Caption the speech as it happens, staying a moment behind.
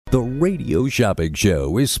The Radio Shopping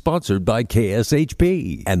Show is sponsored by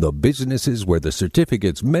KSHP and the businesses where the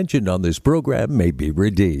certificates mentioned on this program may be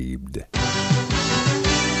redeemed.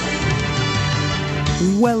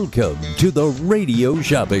 Welcome to the Radio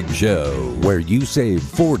Shopping Show, where you save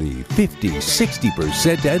 40, 50,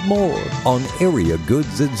 60% and more on area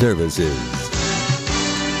goods and services.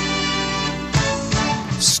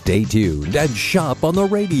 Stay tuned and shop on the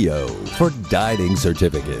radio for dining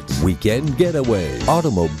certificates, weekend getaway,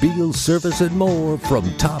 automobile service, and more from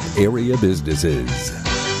top area businesses.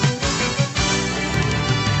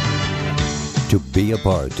 To be a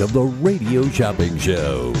part of the Radio Shopping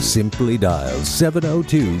Show, simply dial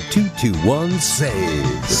 702-221-SAVE,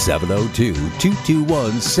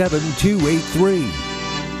 702-221-7283.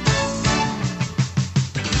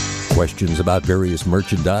 Questions about various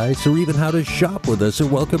merchandise or even how to shop with us are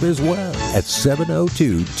welcome as well at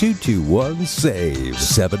 702-221-SAVE,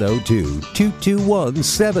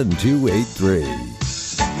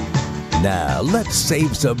 702-221-7283. Now, let's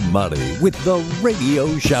save some money with the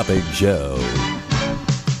Radio Shopping Show.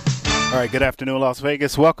 All right, good afternoon, Las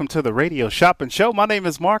Vegas. Welcome to the Radio Shopping Show. My name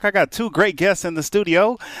is Mark. I got two great guests in the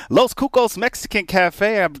studio. Los Cucos Mexican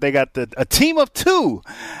Cafe. They got a team of two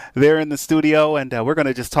there in the studio, and we're going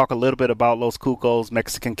to just talk a little bit about Los Cucos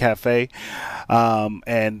Mexican Cafe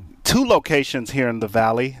and two locations here in the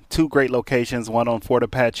Valley, two great locations, one on Fort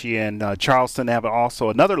Apache and Charleston. They have also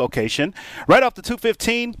another location right off the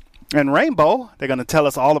 215 and Rainbow. They're going to tell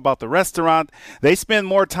us all about the restaurant. They spend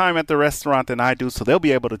more time at the restaurant than I do, so they'll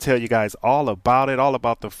be able to tell you guys all about it, all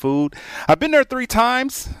about the food. I've been there 3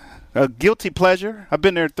 times. A guilty pleasure. I've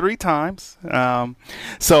been there 3 times. We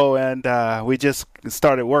just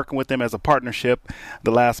started working with them as a partnership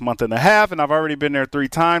the last month and a half, and I've already been there 3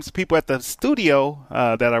 times. People at the studio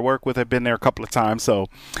that I work with have been there a couple of times. So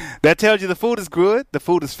that tells you the food is good. The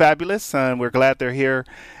food is fabulous, and we're glad they're here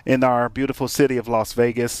in our beautiful city of Las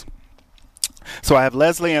Vegas. So I have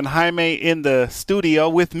Leslie and Jaime in the studio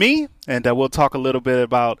with me, and we'll talk a little bit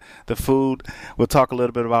about the food. We'll talk a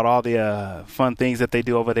little bit about all the fun things that they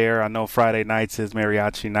do over there. I know Friday nights is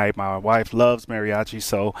mariachi night. My wife loves mariachi,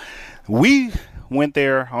 so we went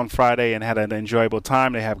there on Friday and had an enjoyable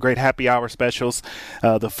time. They have great happy hour specials.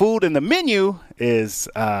 The food and the menu is,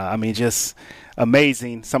 just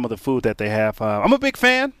amazing, some of the food that they have. I'm a big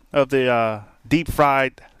fan of the deep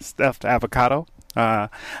fried stuffed avocado. I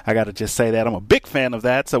got to just say that I'm a big fan of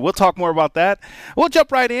that. So we'll talk more about that. We'll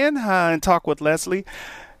jump right in and talk with Leslie.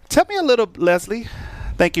 Tell me a little, Leslie.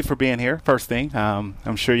 Thank you for being here. First thing,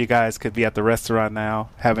 I'm sure you guys could be at the restaurant now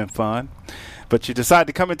having fun, but you decided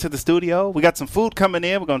to come into the studio. We got some food coming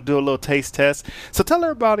in. We're going to do a little taste test. So tell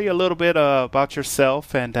everybody a little bit about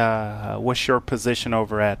yourself and what's your position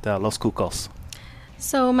over at Los Cucos.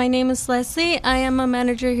 So my name is Leslie. I am a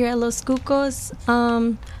manager here at Los Cucos.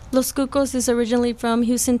 Los Cucos is originally from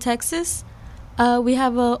Houston, Texas. We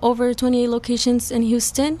have over 28 locations in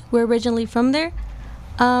Houston. We're originally from there.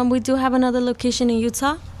 We do have another location in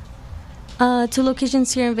Utah, 2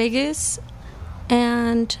 locations here in Vegas,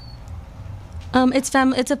 and it's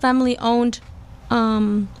a family-owned,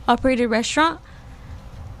 operated restaurant.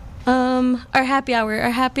 Our happy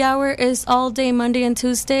hour is all day Monday and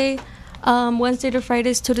Tuesday. Wednesday to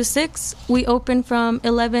Fridays 2 to 6. We open from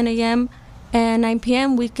 11 a.m. and 9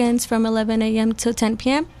 p.m. Weekends from 11 a.m. to 10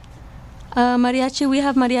 p.m. Mariachi, we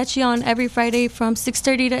have mariachi on every Friday from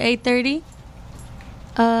 6:30 to 8:30.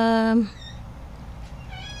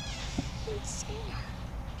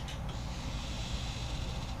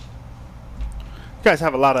 You guys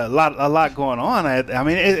have a lot going on. I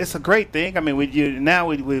mean, it's a great thing. I mean, we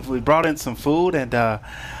brought in some food, and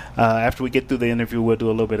after we get through the interview, we'll do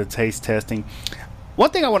a little bit of taste testing. One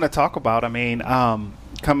thing I want to talk about,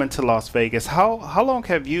 coming to Las Vegas, how long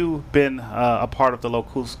have you been a part of the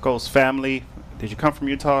Los Cucos family? Did you come from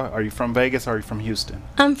Utah? Are you from Vegas? Or are you from Houston?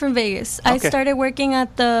 I'm from Vegas. Okay. I started working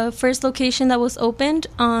at the first location that was opened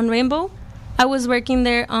on Rainbow. I was working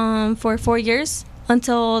there for 4 years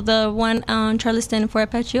until the one on Charleston Fort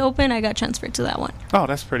Apache opened. I got transferred to that one. Oh,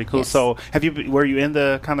 that's pretty cool. Yes. So were you in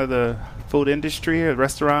the kind of the food industry or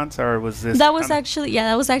restaurants, or was this? That was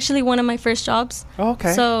actually one of my first jobs. Oh,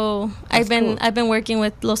 okay. So I've been working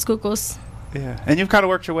with Los Cucos. Yeah, and you've kind of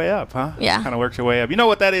worked your way up, huh? Yeah, kind of worked your way up. You know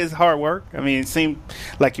what that is? Hard work. I mean, it seemed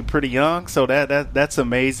like you're pretty young, so that's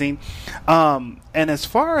amazing. And as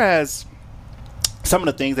far as some of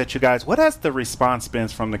the things that you guys, what has the response been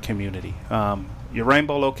from the community? Your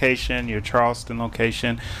Rainbow location, your Charleston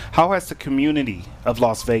location. How has the community of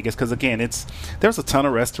Las Vegas? Because again, there's a ton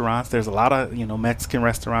of restaurants. There's a lot of Mexican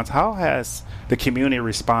restaurants. How has the community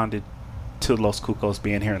responded to Los Cucos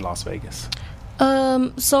being here in Las Vegas?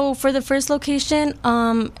 So for the first location,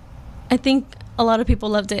 I think a lot of people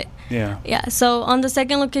loved it. Yeah. Yeah. So on the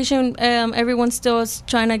second location, everyone still is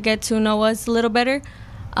trying to get to know us a little better.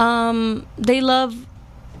 They love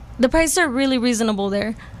the prices are really reasonable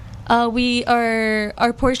there.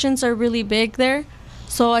 Our portions are really big there,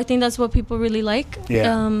 so I think that's what people really like.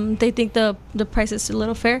 Yeah. They think the price is a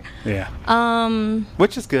little fair. Yeah.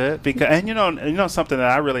 Which is good because, and you know something that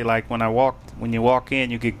I really like when you walk in,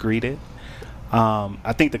 you get greeted.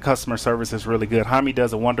 I think the customer service is really good. Jaime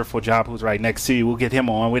does a wonderful job. Who's right next to you? We'll get him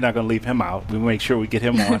on. We're not going to leave him out. We make sure we get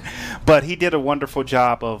him on. But he did a wonderful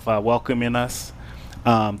job of welcoming us.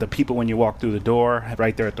 The people when you walk through the door,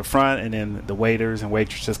 right there at the front, and then the waiters and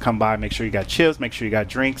waitresses come by. Make sure you got chips. Make sure you got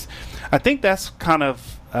drinks. I think that's kind of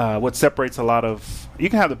what separates a lot of. You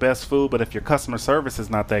can have the best food, but if your customer service is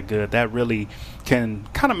not that good, that really can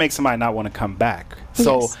kind of make somebody not want to come back.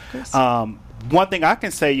 So. Yes, one thing I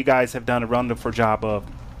can say, you guys have done a wonderful job of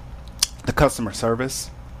the customer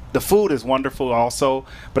service. The food is wonderful also,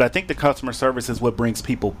 but I think the customer service is what brings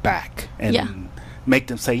people back and make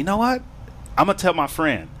them say, you know what, I'm going to tell my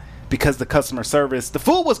friend, because the customer service, the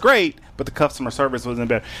food was great, but the customer service wasn't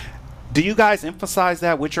better. Do you guys emphasize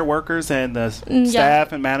that with your workers and the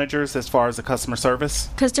staff and managers as far as the customer service?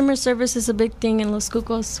 Customer service is a big thing in Los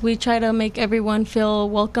Cucos. We try to make everyone feel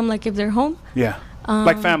welcome, like if they're home. Yeah.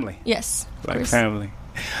 Like family. Yes. Like family.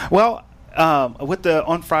 Well,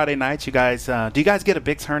 on Friday nights, you guys, do you guys get a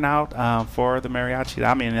big turnout for the mariachi?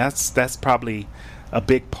 I mean, that's probably a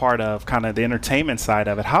big part of kind of the entertainment side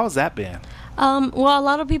of it. How has that been? Well, a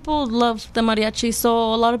lot of people love the mariachi,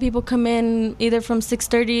 so a lot of people come in either from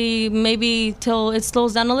 6:30, maybe till it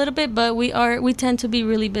slows down a little bit. But we tend to be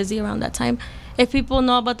really busy around that time. If people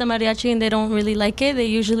know about the mariachi and they don't really like it, they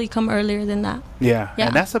usually come earlier than that. Yeah.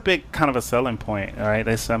 And that's a big kind of a selling point, all right?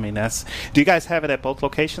 Do you guys have it at both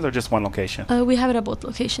locations or just one location? We have it at both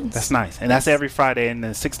locations. That's nice. And that's every Friday in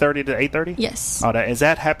 6:30 to 8:30? Yes. Oh, is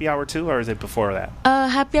that happy hour too, or is it before that?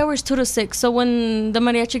 Happy hour is 2 to 6. So when the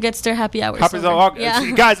mariachi gets there, happy hour.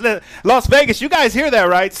 Yeah. Guys, Las Vegas, you guys hear that,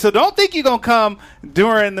 right? So don't think you're going to come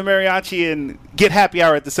during the mariachi and get happy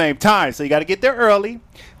hour at the same time. So you got to get there early,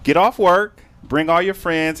 get off work, bring all your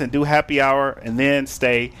friends and do happy hour, and then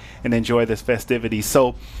stay and enjoy this festivity.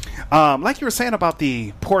 So like you were saying about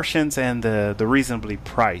the portions and the reasonably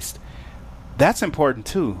priced, that's important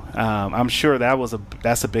too. I'm sure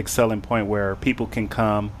that's a big selling point where people can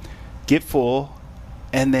come, get full,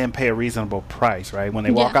 and then pay a reasonable price, right? When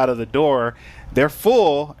they walk out of the door, they're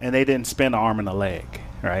full and they didn't spend an arm and a leg,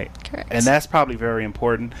 right? Correct. And that's probably very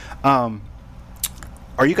important.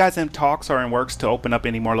 Are you guys in talks or in works to open up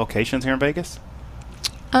any more locations here in Vegas?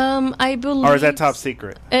 I believe. Or is that top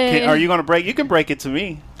secret? Are you going to break? You can break it to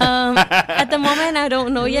me. At the moment, I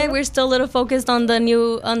don't know yet. We're still a little focused on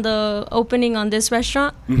the opening on this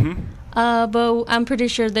restaurant. Mm-hmm. But I'm pretty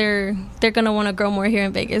sure they're gonna want to grow more here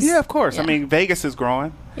in Vegas. Yeah, of course. Yeah. I mean, Vegas is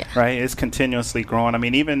growing, right? It's continuously growing. I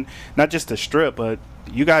mean, even not just the Strip, but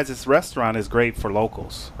you guys, this restaurant is great for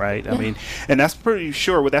locals, right? Yeah. I mean, and that's pretty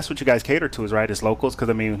sure. That's what you guys cater to, is right? Is locals, because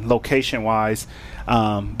I mean, location-wise.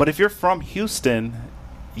 But if you're from Houston,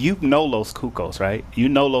 you know Los Cucos, right? You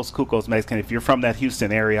know Los Cucos Mexican if you're from that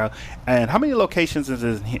Houston area. And how many locations is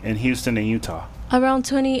it in Houston and Utah? Around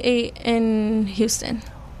 28 in Houston.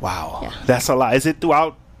 Wow, Yeah. That's a lot. Is it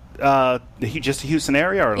throughout just the Houston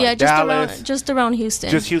area, or like Dallas? just around Houston.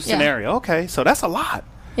 Just Houston area. Okay, so that's a lot.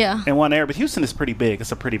 Yeah. In one area, but Houston is pretty big.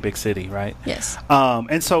 It's a pretty big city, right? Yes.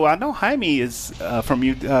 And so I know Jaime is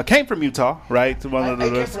came from Utah, right? I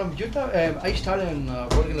came from Utah. I started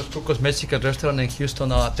working at Cuco's Mexican restaurant in Houston,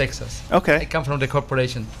 Texas. Okay. I come from the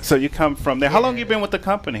corporation. So you come from there. How long you been with the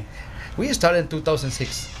company? We started in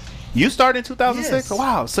 2006. You started in 2006? Yes.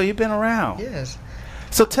 Wow. So you've been around. Yes.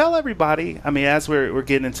 So tell everybody, I mean, as we're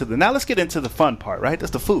getting into now let's get into the fun part, right?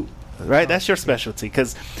 That's the food, right? That's your specialty.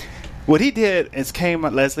 Because what he did is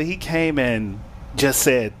Leslie, he came and just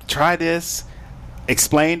said, try this,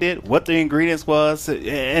 explained it, what the ingredients was.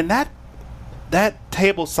 And that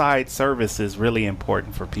table side service is really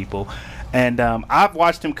important for people. And I've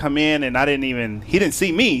watched him come in, and he didn't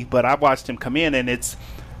see me, but I watched him come in, and it's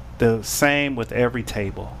the same with every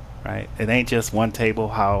table. Right, it ain't just one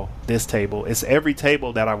table. This table, it's every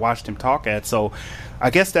table that I watched him talk at. So,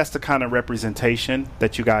 I guess that's the kind of representation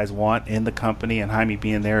that you guys want in the company, and Jaime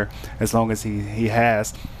being there as long as he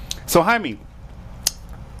has. So, Jaime,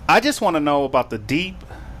 I just want to know about the deep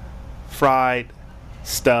fried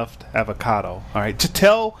stuffed avocado. All right, to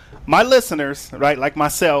tell my listeners, right, like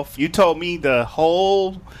myself, you told me the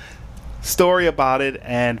whole story about it,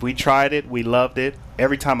 and we tried it. We loved it.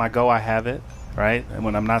 Every time I go, I have it. right? And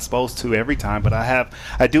when I'm not supposed to every time, but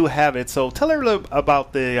I do have it. So tell her a little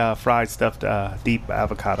about the fried stuffed deep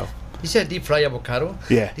avocado. This is a deep fried avocado.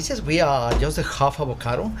 Yeah. This is we are just a half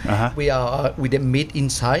avocado. Uh-huh. We are with the meat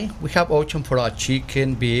inside. We have option for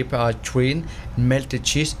chicken, beef, shrimp, melted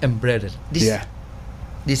cheese, and breaded.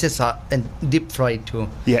 This is and deep fried too.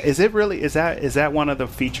 Yeah, is that one of the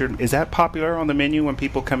featured? Is that popular on the menu when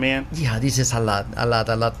people come in? Yeah, this is a lot.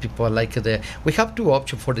 People like the. We have two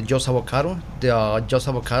options for the just avocado. The just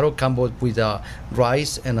avocado combo with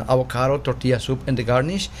rice and avocado tortilla soup and the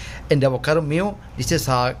garnish, and the avocado meal. This is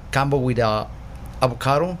a combo with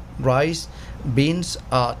avocado, rice, beans,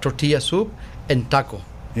 tortilla soup, and taco.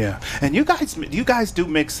 Yeah, and you guys do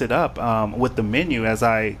mix it up with the menu. As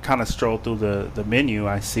I kind of stroll through the menu,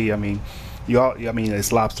 I see. I mean,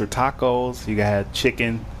 it's lobster tacos. You got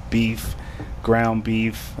chicken, beef, ground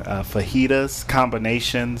beef, fajitas,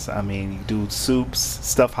 combinations. I mean, you do soups,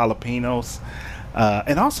 stuffed jalapenos,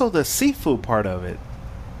 and also the seafood part of it.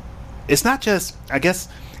 It's not just, I guess,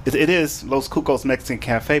 it is Los Cucos Mexican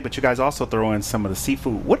Cafe, but you guys also throw in some of the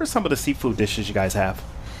seafood. What are some of the seafood dishes you guys have?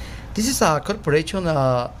 This is a corporation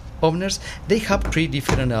owners. They have three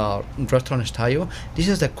different restaurant style. This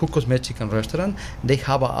is the Cucos Mexican restaurant. They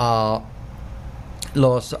have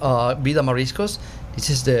Los Vida Mariscos. This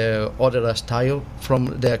is the other style from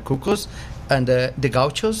the Cucos, and the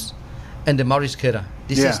Gauchos, and the Marisquera.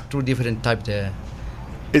 This is two different types there.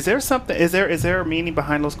 Is there something? Is there a meaning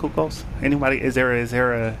behind Los Cucos? Anybody? Is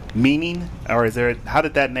there a meaning, or is there? How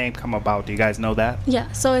did that name come about? Do you guys know that? Yeah,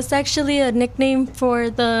 so it's actually a nickname for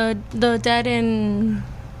the dad and.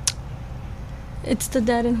 It's the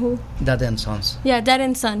dad and who? Dad and sons. Yeah, dad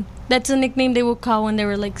and son. That's a nickname they would call when they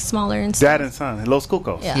were like smaller and stuff. Dad and son, Los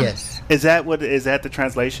Cucos. Yeah. Yes. Is that the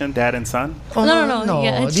translation? Dad and son? Oh, no.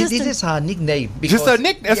 Yeah, this is a nickname. Just a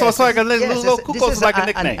nickname. So it's like a little Los Cucos is like a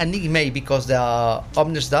nickname. A nickname because the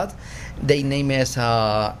owner's dad, they name is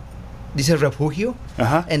this is Refugio,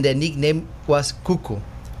 and the nickname was Cuco.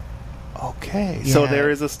 Okay, Yeah. so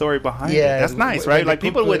there is a story behind it. That's nice, right? Like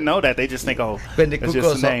people wouldn't know that. They just think, oh, when the it's just a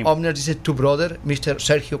Cucos name. owner, this is two brothers, Mr.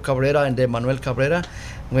 Sergio Cabrera and Manuel Cabrera.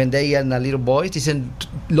 When they are a little boy, this is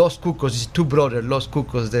Los Cucos. This is two brothers, Los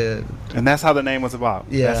Cucos. And that's how the name was about.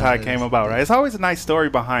 Yeah, that's how it came about, right? It's always a nice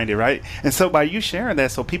story behind it, right? And so by you sharing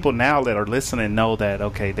that, so people now that are listening know that,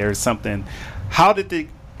 okay, there's something. How did they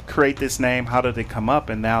create this name? How did it come up?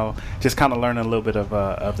 And now just kind of learning a little bit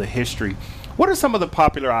of the history. What are some of the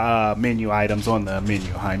popular menu items on the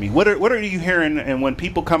menu, Jaime? What are you hearing? And when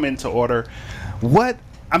people come in to order,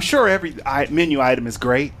 I'm sure every menu item is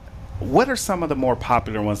great. What are some of the more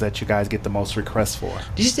popular ones that you guys get the most requests for?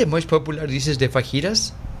 This is the most popular. This is the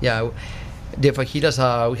fajitas. Yeah, the fajitas.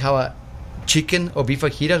 We have a chicken or beef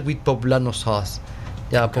fajitas with poblano sauce.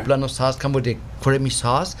 Yeah, okay. Poblano sauce come with the creamy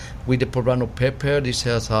sauce with the poblano pepper. This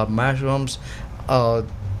has mushrooms.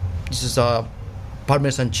 This is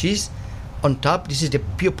Parmesan cheese. On top, this is the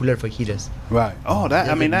popular fajitas. Right. Oh, that's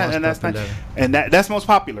most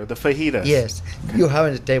popular. The fajitas. Yes, you have it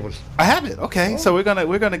on the table. I have it. Okay, so we're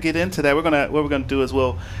gonna get into that. What we're gonna do is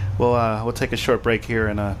we'll take a short break here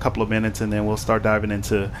in a couple of minutes, and then we'll start diving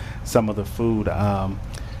into some of the food.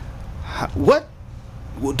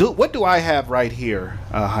 What do I have right here,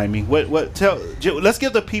 Jaime? Let's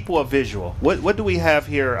give the people a visual. What do we have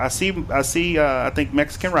here? I see. I think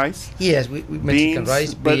Mexican rice. Yes, we Mexican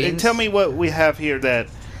rice. But beans. Tell me what we have here. That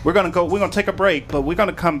we're gonna take a break, but we're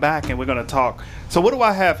gonna come back and we're gonna talk. So what do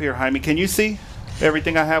I have here, Jaime? Can you see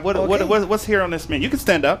everything I have? What's here on this menu? You can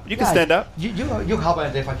stand up. You have the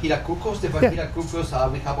fajita cucos. The fajita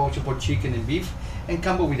cucos. We have also for chicken and beef, and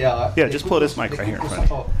combo with the. Just pull this mic right here in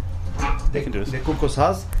front. The cuco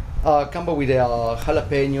sauce, combo with the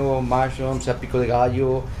jalapeno, mushrooms, pico de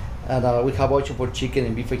gallo, and we have also for chicken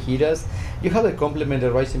and beef fajitas. You have the complement, the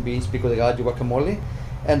rice and beans, pico de gallo, guacamole,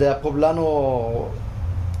 and the poblano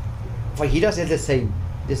fajitas is the same.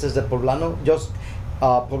 This is the poblano, just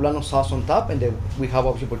poblano sauce on top, and then we have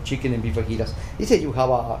also for chicken and beef fajitas. This is you have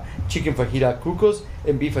a chicken fajita cucos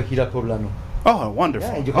and beef fajita poblano. Oh, wonderful.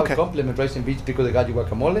 Yeah, and you have complement, rice and beans, pico de gallo,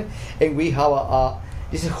 guacamole, and we have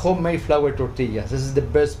this is homemade flour tortillas. This is the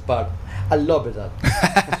best part. I love it.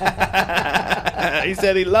 He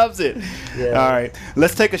said he loves it. Yeah. All right.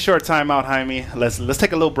 Let's take a short time out, Jaime. Let's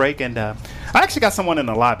take a little break. And I actually got someone in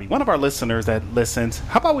the lobby. One of our listeners that listens.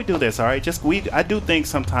 How about we do this, all right? I do things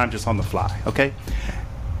sometimes just on the fly, okay?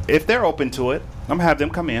 If they're open to it, I'm going to have them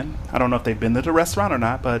come in. I don't know if they've been to the restaurant or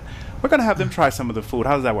not, but we're going to have them try some of the food.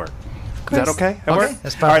 How does that work? Is that okay? Okay.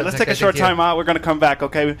 All right, let's take a short time out. We're going to come back,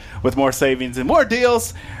 okay, with more savings and more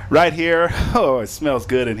deals right here. Oh, it smells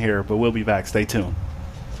good in here, but we'll be back. Stay tuned.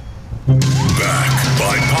 Back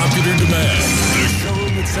by popular demand, the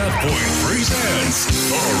showroom at South Point presents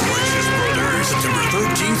The Righteous Brothers, September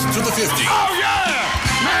 13th to the 15th. Oh, yeah!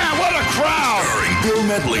 Man, what a crowd! Starring Bill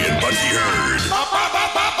Medley and Bucky Hurd.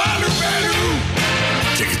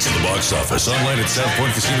 Tickets in the box office, online at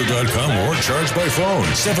southpointcasino.com or charged by phone,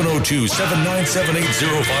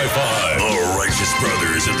 702-797-8055. The Righteous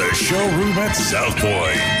Brothers at the showroom at South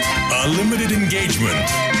Point. A limited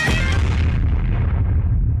engagement.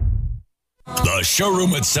 The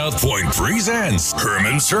showroom at South Point presents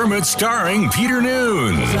Herman's Hermit starring Peter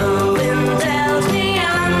Noon.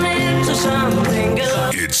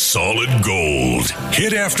 It's solid gold.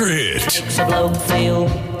 Hit after hit. Tickets at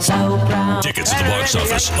the box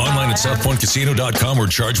office, online at southpointcasino.com or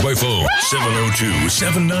charged by phone,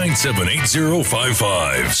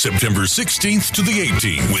 702-797-8055. September 16th to the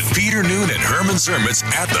 18th with Peter Noon and Herman's Hermits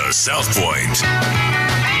at the South Point.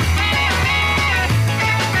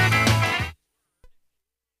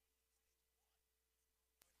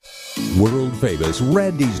 World famous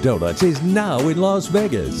Randy's Donuts is now in Las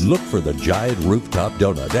Vegas. Look for the giant rooftop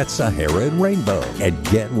donut at Sahara and Rainbow and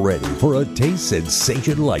get ready for a taste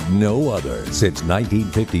sensation like no other. Since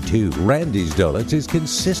 1952, Randy's Donuts is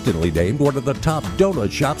consistently named one of the top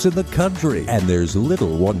donut shops in the country, and there's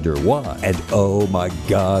little wonder why. And oh my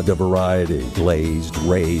God, the variety. Glazed,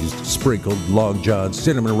 raised, sprinkled, Long John,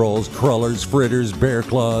 cinnamon rolls, crullers, fritters, bear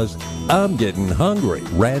claws. I'm getting hungry.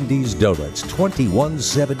 Randy's Donuts,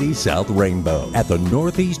 2170 South Rainbow, at the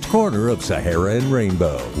northeast corner of Sahara and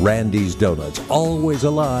Rainbow. Randy's Donuts, always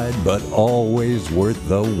alive, but always worth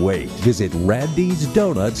the wait. Visit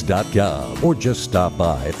randysdonuts.com or just stop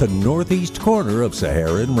by at the northeast corner of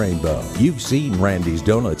Sahara and Rainbow. You've seen Randy's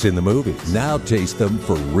Donuts in the movies. Now taste them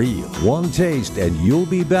for real. One taste and you'll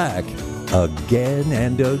be back again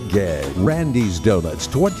and again. Randy's Donuts,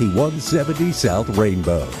 2170 South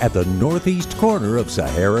Rainbow, at the northeast corner of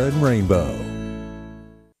Sahara and Rainbow.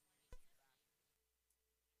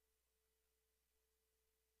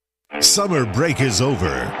 Summer break is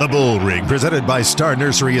over. The Bull Ring, presented by Star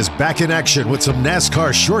Nursery, is back in action with some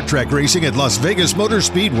NASCAR short track racing at Las Vegas Motor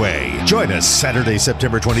Speedway. Join us Saturday,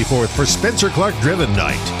 September 24th for Spencer Clark Driven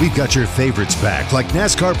Night. We've got your favorites back, like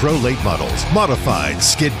NASCAR Pro Late Models, Modified,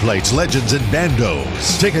 Skid Plates, Legends, and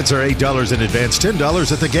Bandos. Tickets are $8 in advance,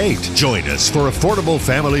 $10 at the gate. Join us for affordable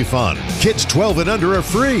family fun. Kids 12 and under are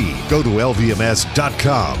free. Go to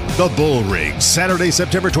lvms.com. The Bull Ring, Saturday,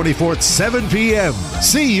 September 24th, 7 p.m.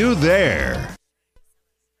 See you there.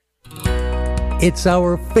 It's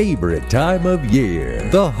our favorite time of year.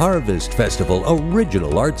 The Harvest Festival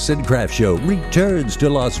Original Arts and Crafts Show returns to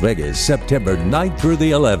Las Vegas September 9th through the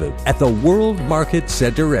 11th at the World Market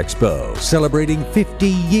Center Expo, celebrating 50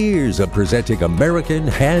 years of presenting American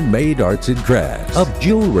handmade arts and crafts of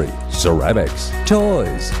jewelry, ceramics,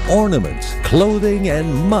 toys, ornaments, clothing,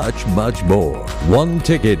 and much, much more. One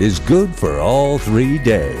ticket is good for all 3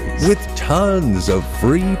 days, with tons of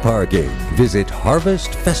free parking. Visit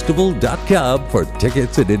harvestfestival.com for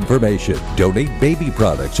tickets and information. Donate baby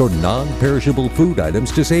products or non-perishable food items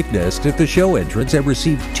to Safe Nest at the show entrance and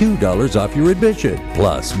receive $2 off your admission.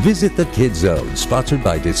 Plus, visit the Kids Zone, sponsored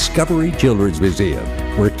by Discovery Children's Museum,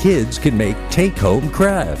 where kids can make take-home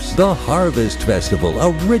crafts. The Harvest Festival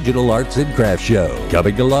Original Arts and Crafts Show,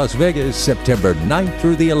 coming to Las Vegas September 9th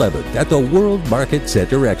through the 11th at the World Market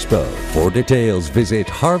Center Expo. For details, visit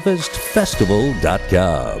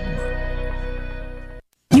harvestfestival.com.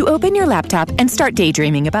 You open your laptop and start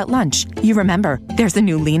daydreaming about lunch. You remember, there's a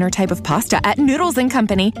new leaner type of pasta at Noodles &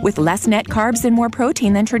 Company with less net carbs and more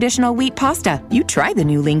protein than traditional wheat pasta. You try the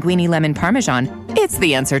new Linguine Lemon Parmesan. It's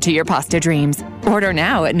the answer to your pasta dreams. Order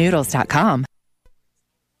now at noodles.com.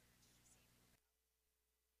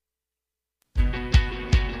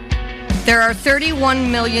 There are 31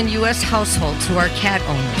 million U.S. households who are cat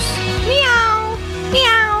owners. Meow,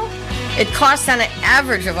 meow. It costs on an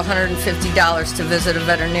average of $150 to visit a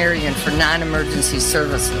veterinarian for non-emergency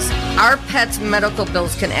services. Our pets' medical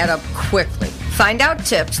bills can add up quickly. Find out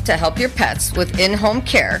tips to help your pets with in-home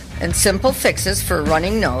care and simple fixes for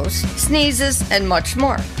running nose, sneezes, and much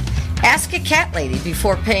more. Ask a cat lady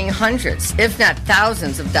before paying hundreds, if not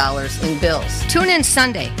thousands of dollars in bills. Tune in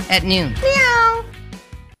Sunday at noon. Meow.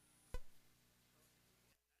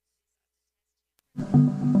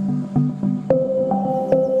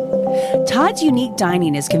 Todd's Unique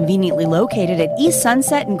Dining is conveniently located at East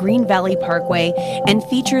Sunset and Green Valley Parkway and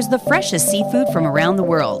features the freshest seafood from around the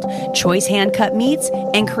world, choice hand-cut meats,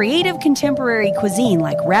 and creative contemporary cuisine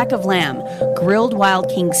like rack of lamb, grilled wild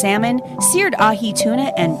king salmon, seared ahi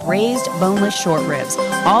tuna, and braised boneless short ribs,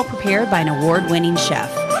 all prepared by an award-winning chef.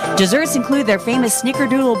 Desserts include their famous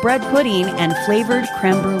snickerdoodle bread pudding and flavored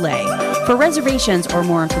creme brulee. For reservations or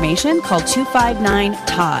more information, call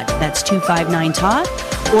 259-TODD. That's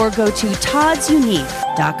 259-TODD, or go to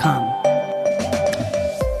toddsunique.com.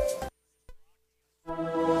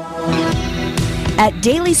 At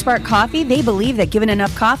Daily Spark Coffee, they believe that given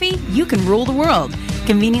enough coffee, you can rule the world.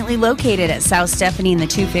 Conveniently located at South Stephanie in the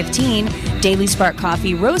 215, Daily Spark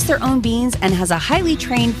Coffee roasts their own beans and has a highly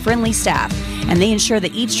trained, friendly staff. And they ensure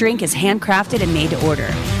that each drink is handcrafted and made to order.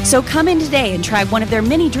 So come in today and try one of their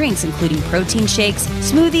many drinks, including protein shakes,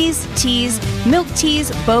 smoothies, teas, milk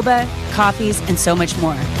teas, boba, coffees, and so much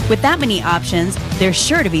more. With that many options, there's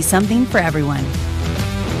sure to be something for everyone.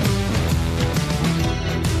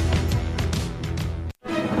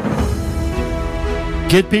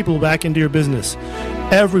 Get people back into your business.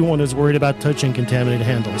 Everyone is worried about touching contaminated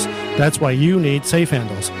handles. That's why you need Safe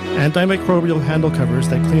Handles, antimicrobial handle covers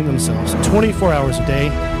that clean themselves 24 hours a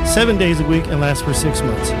day, 7 days a week, and last for 6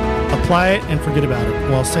 months. Apply it and forget about it,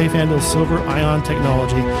 while Safe Handles Silver Ion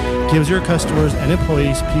technology gives your customers and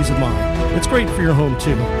employees peace of mind. It's great for your home,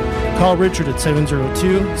 too. Call Richard at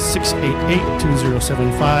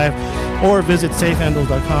 702-688-2075 or visit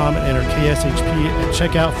safehandles.com and enter KSHP at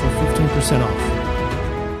checkout for 15% off.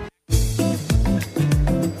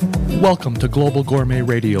 Welcome to Global Gourmet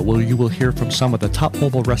Radio, where you will hear from some of the top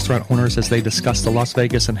mobile restaurant owners as they discuss the Las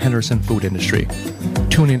Vegas and Henderson food industry.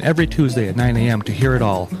 Tune in every Tuesday at 9 a.m. to hear it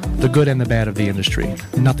all, the good and the bad of the industry.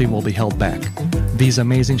 Nothing will be held back. These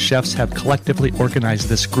amazing chefs have collectively organized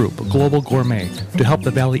this group, Global Gourmet, to help the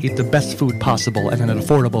Valley eat the best food possible at an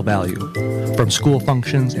affordable value. From school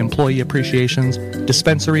functions, employee appreciations,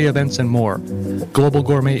 dispensary events, and more, Global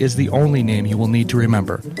Gourmet is the only name you will need to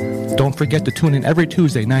remember. Don't forget to tune in every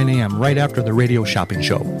Tuesday, 9 a.m., right after the radio shopping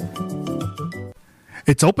show.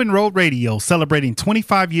 It's Open Road Radio, celebrating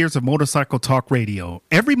 25 years of motorcycle talk radio.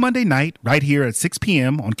 Every Monday night, right here at 6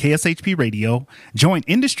 p.m. on KSHP Radio, join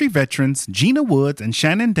industry veterans Gina Woods and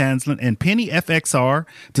Shannon Danslin and Penny FXR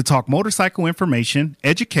to talk motorcycle information,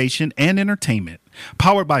 education, and entertainment.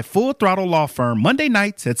 Powered by Full Throttle Law Firm, Monday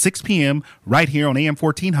nights at 6 p.m. right here on AM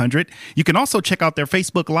 1400. You can also check out their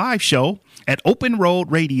Facebook Live show at Open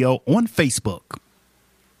Road Radio on Facebook.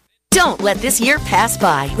 Don't let this year pass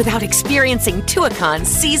by without experiencing Tuacon's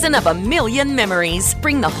Season of a Million Memories.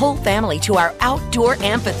 Bring the whole family to our outdoor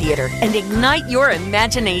amphitheater and ignite your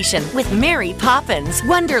imagination with Mary Poppins,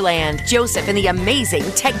 Wonderland, Joseph and the Amazing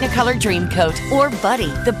Technicolor Dreamcoat, or Buddy,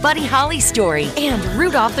 the Buddy Holly Story, and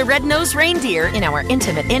Rudolph the Red-Nosed Reindeer in our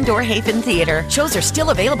intimate indoor Hafen Theater. Shows are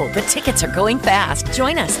still available, but tickets are going fast.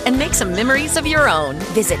 Join us and make some memories of your own.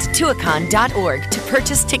 Visit tuacon.org to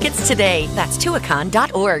purchase tickets today. That's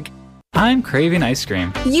tuacon.org. I'm craving ice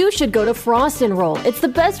cream. You should go to Frost & Roll. It's the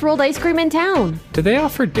best rolled ice cream in town. Do they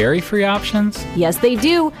offer dairy-free options? Yes, they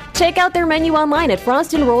do. Check out their menu online at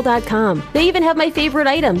frostandroll.com. They even have my favorite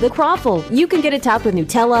item, the Croffle. You can get it topped with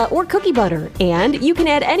Nutella or cookie butter. And you can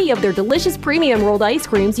add any of their delicious premium rolled ice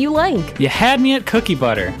creams you like. You had me at cookie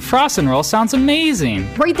butter. Frost & Roll sounds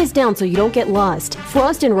amazing. Write this down so you don't get lost.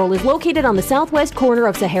 Frost & Roll is located on the southwest corner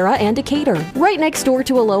of Sahara and Decatur, right next door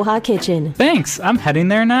to Aloha Kitchen. Thanks. I'm heading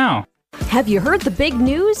there now. Have you heard the big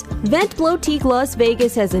news? Vent Boutique Las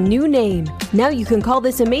Vegas has a new name. Now you can call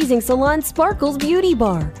this amazing salon Sparkles Beauty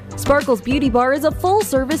Bar. Sparkles Beauty Bar is a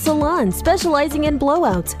full-service salon specializing in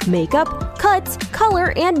blowouts, makeup, cuts,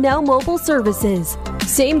 color, and now mobile services.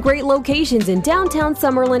 Same great locations in downtown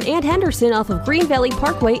Summerlin and Henderson off of Green Valley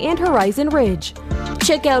Parkway and Horizon Ridge.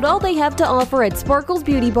 Check out all they have to offer at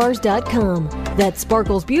sparklesbeautybars.com. That's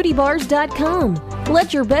sparklesbeautybars.com.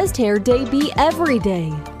 Let your best hair day be every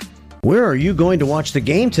day. Where are you going to watch the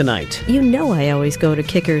game tonight? You know I always go to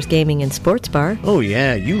Kickers Gaming and Sports Bar. Oh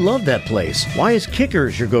yeah, you love that place. Why is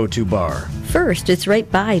Kickers your go-to bar? First, it's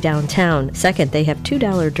right by downtown. Second, they have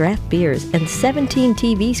 $2 draft beers and 17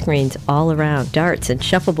 TV screens all around, darts and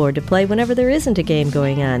shuffleboard to play whenever there isn't a game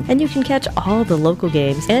going on. And you can catch all the local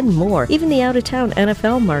games and more, even the out-of-town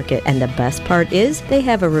NFL market. And the best part is, they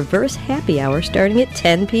have a reverse happy hour starting at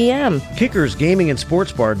 10 p.m. Kickers Gaming and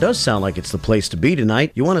Sports Bar does sound like it's the place to be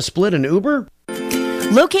tonight. You want to split an Uber?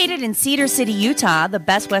 Located in Cedar City, Utah, the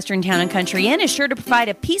Best Western Town and Country Inn is sure to provide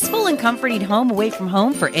a peaceful and comforting home away from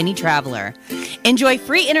home for any traveler. Enjoy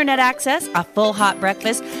free internet access, a full hot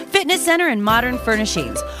breakfast, fitness center, and modern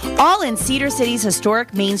furnishings. All in Cedar City's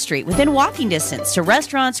historic Main Street, within walking distance to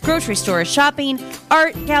restaurants, grocery stores, shopping,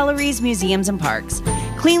 art, galleries, museums, and parks.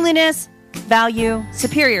 Cleanliness, value,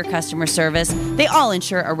 superior customer service, they all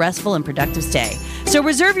ensure a restful and productive stay. So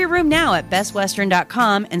reserve your room now at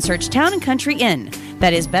bestwestern.com and search Town and Country Inn.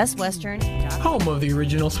 That is bestwestern.com. Home of the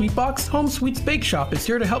original Sweet Box, Home Sweets Bake Shop is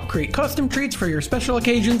here to help create custom treats for your special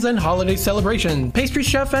occasions and holiday celebration. Pastry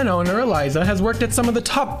chef and owner Eliza has worked at some of the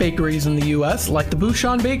top bakeries in the U.S., like the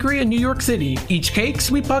Bouchon Bakery in New York City. Each cake,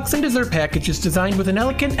 Sweet Box, and dessert package is designed with an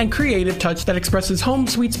elegant and creative touch that expresses Home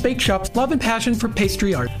Sweets Bake Shop's love and passion for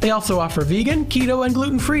pastry art. They also offer vegan, keto, and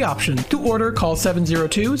gluten-free options. To order, call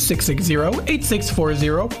 702-660-8640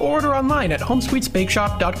 or order online at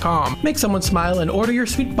homesweetsbakeshop.com. Make someone smile and order your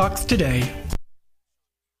Sweet Box today.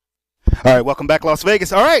 All right, welcome back, Las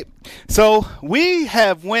Vegas. All right, so we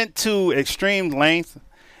have went to extreme length.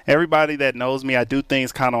 Everybody that knows me, I do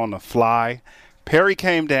things kind of on the fly. Perry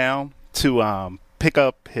came down to pick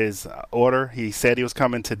up his order. He said he was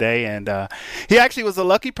coming today, and he actually was a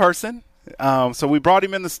lucky person. So we brought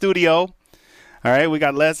him in the studio. All right, we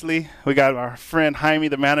got Leslie. We got our friend Jaime,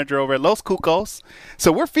 the manager over at Los Cucos.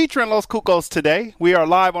 So we're featuring Los Cucos today. We are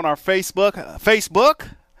live on our Facebook.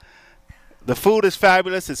 The food is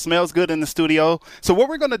fabulous. It smells good in the studio. So what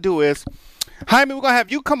we're going to do is, Jaime, we're going to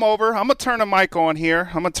have you come over. I'm going to turn the mic on here.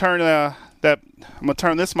 I'm going to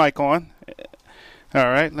turn this mic on. All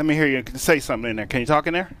right, let me hear you say something in there. Can you talk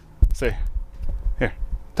in there? Say, here,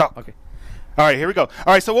 talk. Okay. All right, here we go.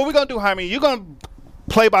 All right, so what we're going to do, Jaime, you're going to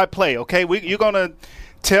play by play, okay? You're going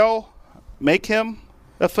to make him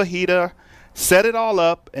a fajita, set it all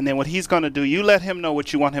up, and then what he's going to do, you let him know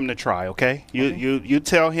what you want him to try, okay? You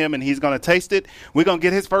tell him, and he's going to taste it. We're going to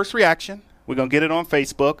get his first reaction. We're going to get it on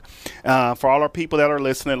Facebook. For all our people that are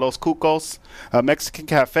listening, Los Cucos Mexican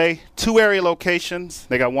Cafe, 2 area locations.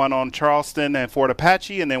 They got one on Charleston and Fort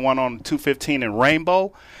Apache, and then one on 215 in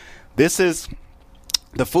Rainbow. The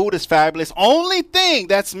food is fabulous. Only thing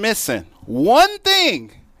that's missing, one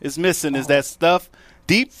thing is missing, is that stuffed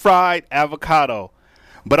deep fried avocado.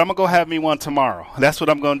 But I'm going to go have me one tomorrow. That's what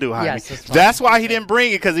I'm going to do, Jaime. Yes, that's why he didn't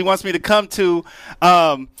bring it, because he wants me to come to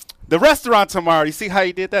the restaurant tomorrow. You see how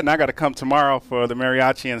he did that? And I got to come tomorrow for the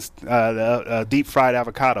mariachi and the deep fried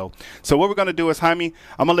avocado. So what we're going to do is, Jaime,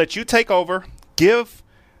 I'm going to let you take over. Give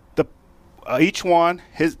each one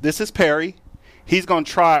this is Perry. He's going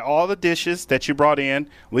to try all the dishes that you brought in.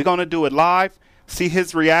 We're going to do it live, see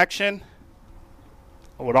his reaction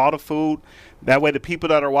with all the food. That way the people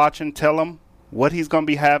that are watching, tell them what he's going to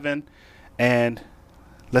be having, and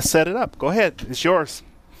let's set it up. Go ahead. It's yours.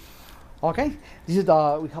 Okay. This is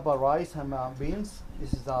we have rice and beans.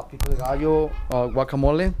 This is pico de gallo,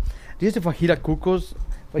 guacamole. This is fajita cucos.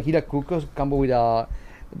 Fajita cucos combo with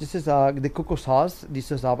this is the cuco sauce. This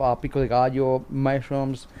is pico de gallo,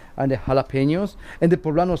 mushrooms, and the jalapenos. And the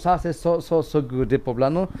poblano sauce is so good. The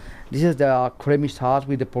poblano. This is the creamy sauce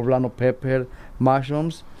with the poblano pepper,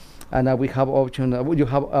 mushrooms, and we have option. You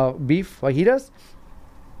have beef fajitas,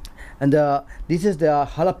 and this is the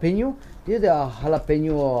jalapeno. This is the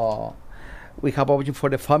jalapeno. We have option for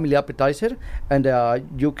the family appetizer, and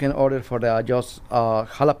you can order for the just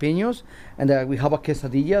jalapenos. And we have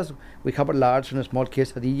quesadillas. We have large and small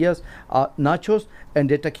quesadillas, nachos, and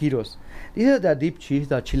the taquitos. This is the deep cheese,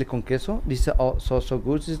 the chile con queso. This is so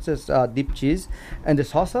good. This is deep cheese, and the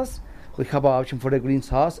sauces. We have an option for the green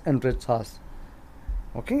sauce and red sauce.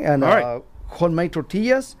 Okay, and homemade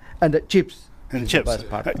tortillas and the chips. And chips.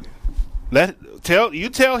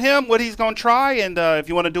 Tell him what he's gonna try, and if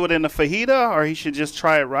you want to do it in a fajita or he should just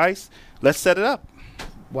try it rice. Let's set it up.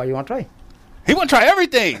 What you want to try? He want to try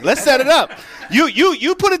everything. Let's set it up.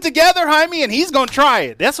 You put it together, Jaime, and he's gonna try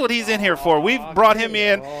it. That's what he's in here for. We've brought him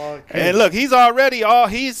in, and look, he's already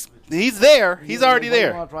he's there. He's already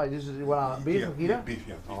there. Want to try? This is beef fajita. Beef,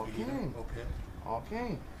 yeah.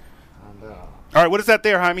 Okay. And, all right, what is that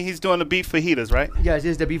there, Jaime? He's doing the beef fajitas, right? Yes,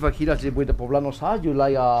 this is the beef fajitas with the poblano sauce. You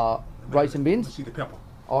like rice and beans? See the pepper.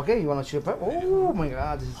 Okay, you want to see the pepper? Oh my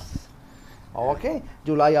God! Okay,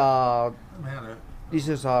 you like this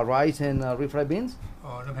is rice and refried beans?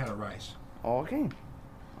 Oh, I've had a rice. Okay.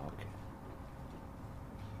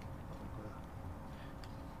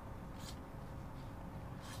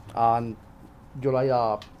 And you like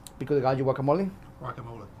pico de gallo guacamole?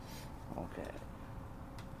 Guacamole. Okay.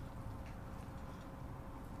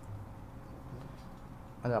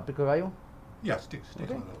 And pico de gallo? Yeah, sticks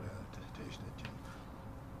okay. On it. Taste it.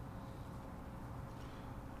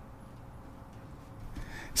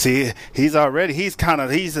 See, he's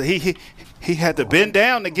he had to bend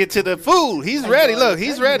down to get to the food. He's ready. Look,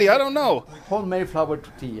 he's ready. I don't know. Homemade flour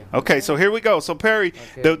tortilla. Okay, so here we go. So Perry,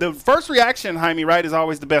 the first reaction, Jaime, right, is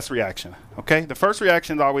always the best reaction. Okay, the first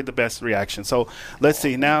reaction is always the best reaction. So let's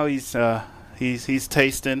see. Now he's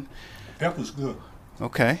tasting. The pepper's good.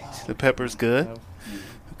 Okay, the pepper's good.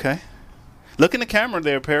 Okay. Look in the camera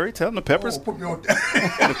there, Perry. Tell them the Peppers. Put me on.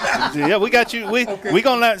 Yeah, we got you. We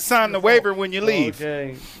gonna sign the waiver when you leave.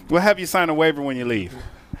 Okay. We'll have you sign a waiver when you leave.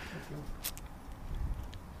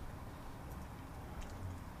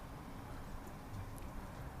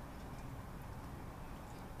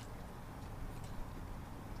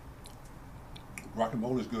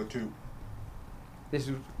 Guacamole is good too.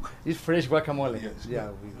 This is fresh guacamole. Yeah, it's yeah.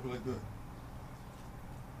 good. It's really good.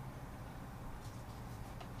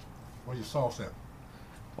 Where's your sauce at?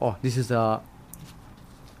 Oh, this is the.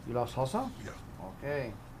 You love salsa? Yeah.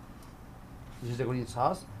 Okay. This is the green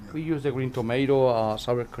sauce. Yeah. We use the green tomato,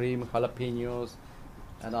 sour cream, jalapenos,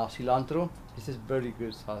 and cilantro. This is very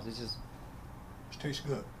good sauce. It tastes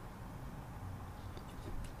good.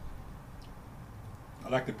 I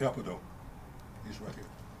like the pepper though. It's right here.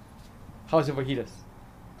 How's the fajitas?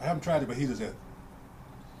 I haven't tried the fajitas yet.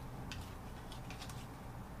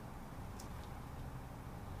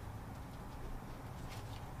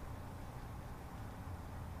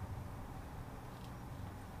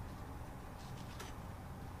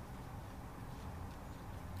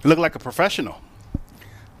 You look like a professional.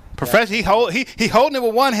 He holding it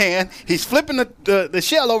with one hand. He's flipping the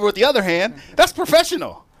shell over with the other hand. That's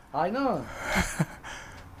professional. I know.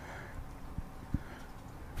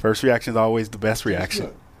 First reaction is always the best reaction.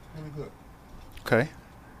 Good. Really good. Okay.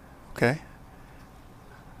 Okay.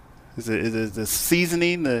 Is it the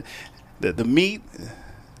seasoning, the meat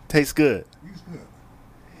tastes good? He's good.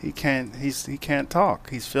 He can't talk.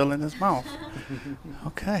 He's filling his mouth.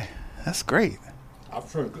 Okay. That's great. I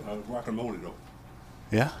prefer guacamole though.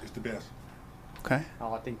 Yeah? It's the best. Okay.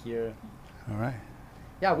 Oh, thank you. All right.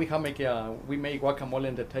 Yeah, we make guacamole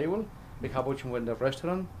on the table. We have option in the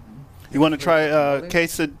restaurant. You want to try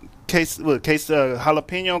jalapeno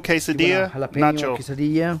quesadilla? Jalapeno nacho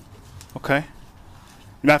quesadilla. Okay.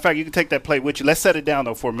 Matter of fact, you can take that plate with you. Let's set it down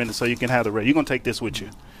though for a minute so you can have the rest. You're gonna take this with you.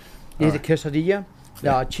 This is the quesadilla,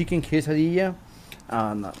 the chicken quesadilla.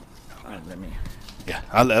 Let me. Yeah,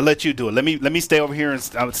 I'll let you do it. Let me stay over here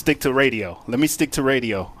and I'll stick to radio. Let me stick to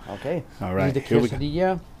radio. Okay. All right. This is the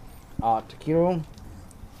quesadilla, taquero,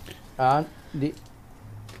 and the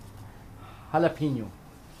jalapeno.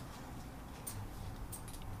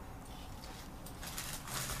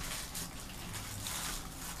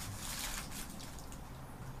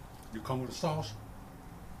 You come with a sauce?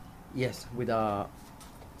 Yes, with a.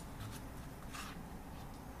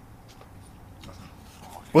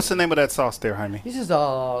 What's the name of that sauce there, Jaime? This is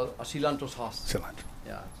a cilantro sauce. Cilantro.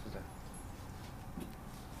 Yeah.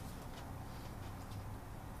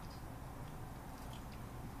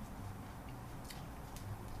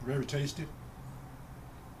 Very tasty.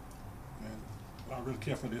 And I really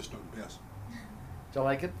care for this though the best. Do you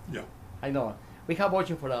like it? Yeah. I know. We have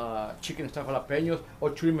option for chicken stuffed jalapenos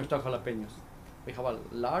or shrimp stuffed jalapenos. We have a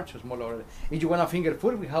large or small order. If you want a finger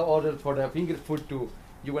food, we have ordered for the finger food too.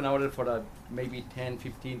 You want to order for maybe 10,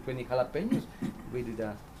 15, 20 jalapenos, we do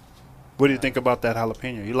that. What do you think about that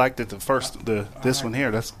jalapeno? You liked it this one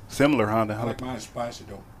here. That's similar, huh? I like mine spicy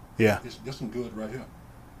though. Yeah. This one good right here.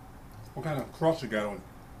 What kind of crust you got on it?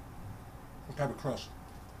 What type of crust?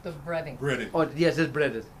 The breading. Breaded. Oh yes, it's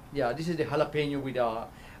breaded. Yeah, this is the jalapeno with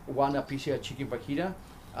one piece of chicken fajita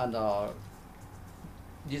and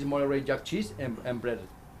this is Monterey Jack cheese and breaded.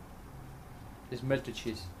 This melted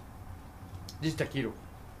cheese. This is taquero.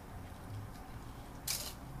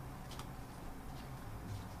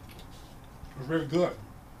 It's very good.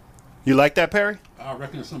 You like that, Perry? I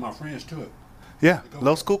reckon some of my friends too. Yeah,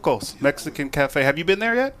 Los Cucos Mexican Cafe. Have you been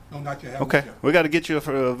there yet? No, not yet. Okay, we got to get you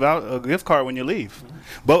a gift card when you leave. Mm-hmm.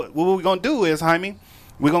 But what we're gonna do is, Jaime,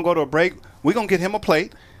 we're gonna go to a break. We're gonna get him a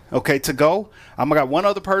plate. Okay, to go. I got one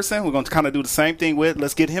other person we're going to kind of do the same thing with.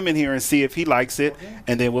 Let's get him in here and see if he likes it,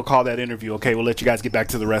 and then we'll call that interview. Okay, we'll let you guys get back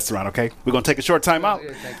to the restaurant, okay? We're going to take a short time out.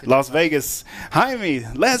 Las Vegas, Jaime,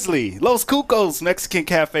 Leslie, Los Cucos Mexican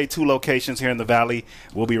Cafe, 2 locations here in the Valley.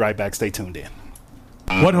 We'll be right back. Stay tuned in.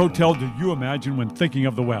 What hotel do you imagine when thinking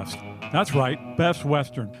of the West? That's right, Best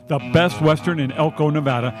Western. The Best Western in Elko,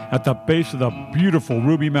 Nevada, at the base of the beautiful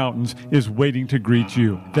Ruby Mountains, is waiting to greet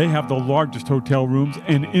you. They have the largest hotel rooms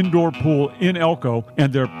and indoor pool in Elko,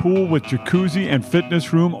 and their pool with jacuzzi and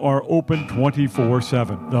fitness room are open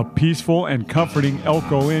 24/7. The peaceful and comforting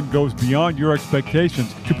Elko Inn goes beyond your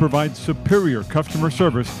expectations to provide superior customer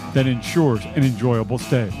service that ensures an enjoyable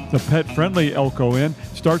stay. The pet-friendly Elko Inn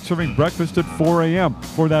starts serving breakfast at 4 a.m.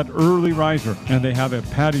 for that early riser, and they have a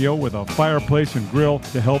patio with a fireplace and grill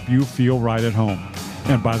to help you feel right at home.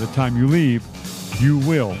 And by the time you leave, you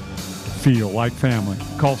will feel like family.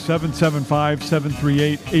 Call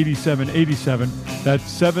 775-738-8787. That's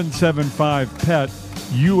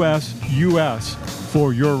 775-PET-US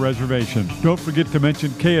for your reservation. Don't forget to mention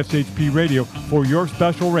KSHP Radio for your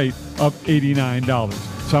special rate of $89.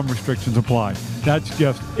 Some restrictions apply. That's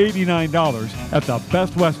just $89 at the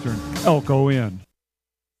Best Western Elko Inn.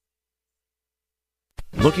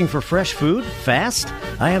 Looking for fresh food, fast?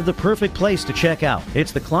 I have the perfect place to check out.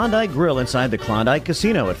 It's the Klondike Grill inside the Klondike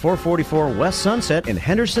Casino at 444 West Sunset in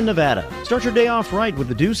Henderson, Nevada. Start your day off right with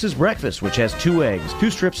the Deuce's Breakfast, which has 2 eggs,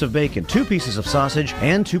 2 strips of bacon, 2 pieces of sausage,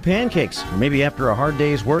 and 2 pancakes. Or maybe after a hard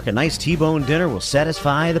day's work, a nice T-bone dinner will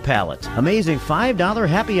satisfy the palate. Amazing $5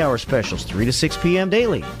 happy hour specials, 3 to 6 p.m.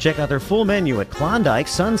 daily. Check out their full menu at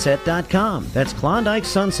KlondikeSunset.com. That's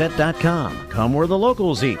KlondikeSunset.com. Come where the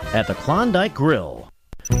locals eat at the Klondike Grill.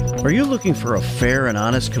 Are you looking for a fair and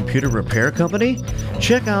honest computer repair company?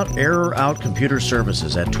 Check out Error Out Computer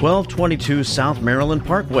Services at 1222 South Maryland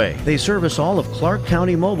Parkway. They service all of Clark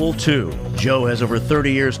County Mobile, too. Joe has over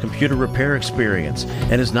 30 years computer repair experience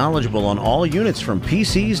and is knowledgeable on all units from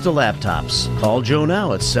PCs to laptops. Call Joe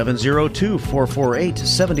now at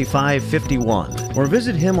 702-448-7551 or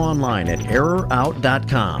visit him online at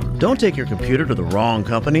errorout.com. Don't take your computer to the wrong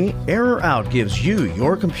company. Error Out gives you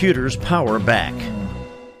your computer's power back.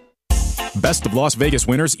 Best of Las Vegas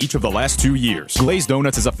winners each of the last 2 years. Glazed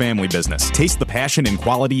Donuts is a family business. Taste the passion and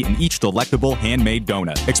quality in each delectable handmade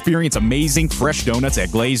donut. Experience amazing fresh donuts at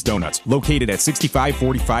Glazed Donuts, located at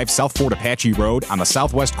 6545 South Fort Apache Road on the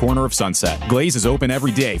southwest corner of Sunset. Glaze is open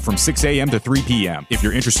every day from 6 a.m. to 3 p.m. If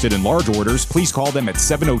you're interested in large orders, please call them at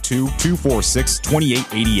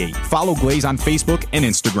 702-246-2888. Follow Glaze on Facebook and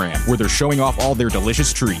Instagram, where they're showing off all their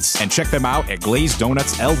delicious treats. And check them out at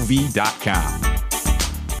glazedonutslv.com.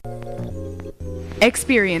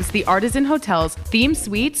 Experience the Artisan Hotel's themed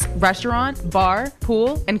suites, restaurant, bar,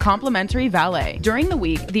 pool, and complimentary valet. During the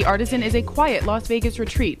week, the Artisan is a quiet Las Vegas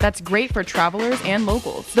retreat that's great for travelers and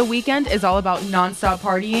locals. The weekend is all about nonstop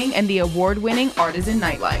partying and the award-winning Artisan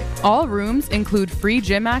nightlife. All rooms include free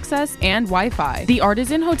gym access and Wi-Fi. The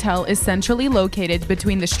Artisan Hotel is centrally located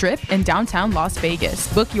between the Strip and downtown Las Vegas.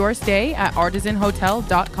 Book your stay at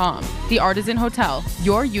artisanhotel.com. The Artisan Hotel,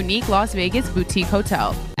 your unique Las Vegas boutique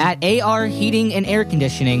hotel. At AR Heating and Air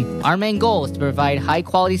Conditioning, our main goal is to provide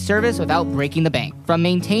high-quality service without breaking the bank. From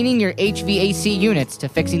maintaining your HVAC units to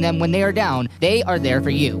fixing them when they are down, they are there for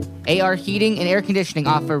you. AR Heating and Air Conditioning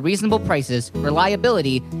offer reasonable prices,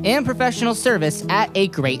 reliability, and professional service at a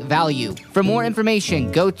great value. For more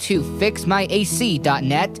information, go to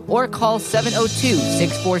fixmyac.net or call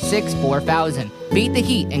 702-646-4000. Beat the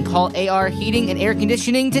heat and call AR Heating and Air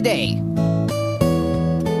Conditioning today.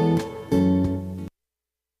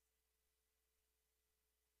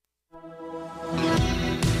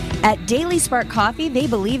 At Daily Spark Coffee, they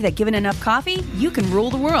believe that given enough coffee, you can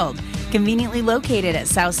rule the world. Conveniently located at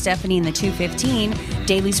South Stephanie in the 215,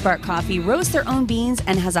 Daily Spark Coffee roasts their own beans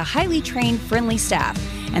and has a highly trained, friendly staff.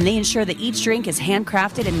 And they ensure that each drink is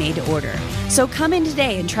handcrafted and made to order. So come in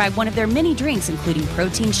today and try one of their many drinks, including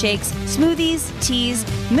protein shakes, smoothies, teas,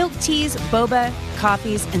 milk teas, boba,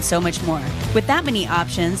 coffees, and so much more. With that many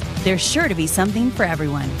options, there's sure to be something for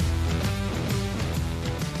everyone.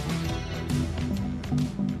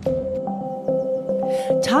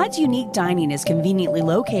 Todd's Unique Dining is conveniently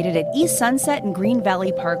located at East Sunset and Green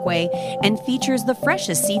Valley Parkway and features the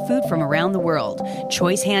freshest seafood from around the world,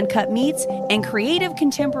 choice hand-cut meats, and creative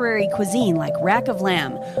contemporary cuisine like rack of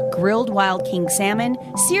lamb, grilled wild king salmon,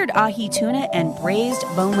 seared ahi tuna, and braised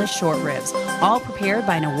boneless short ribs, all prepared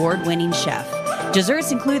by an award-winning chef.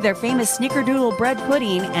 Desserts include their famous snickerdoodle bread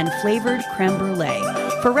pudding and flavored creme brulee.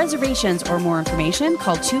 For reservations or more information,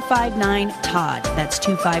 call 259-TODD. That's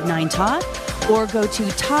 259-TODD. Or go to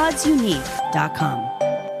toddsunique.com.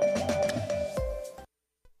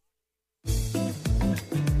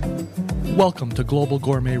 Welcome to Global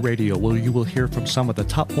Gourmet Radio, where you will hear from some of the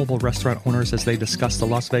top mobile restaurant owners as they discuss the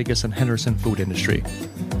Las Vegas and Henderson food industry.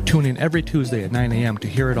 Tune in every Tuesday at 9 a.m. to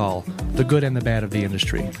hear it all, the good and the bad of the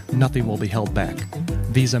industry. Nothing will be held back.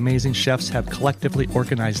 These amazing chefs have collectively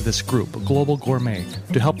organized this group, Global Gourmet,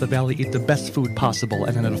 to help the Valley eat the best food possible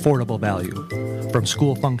at an affordable value. From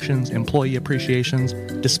school functions, employee appreciations,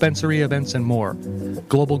 dispensary events, and more,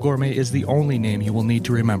 Global Gourmet is the only name you will need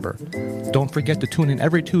to remember. Don't forget to tune in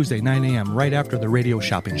every Tuesday, 9 a.m., right after the radio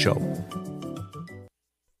shopping show.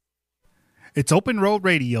 It's Open Road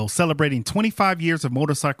Radio, celebrating 25 years of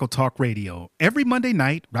motorcycle talk radio. Every Monday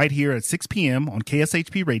night, right here at 6 p.m. on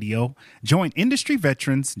KSHP Radio, join industry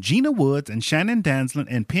veterans Gina Woods and Shannon Danslin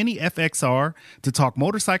and Penny FXR to talk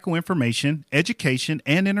motorcycle information, education,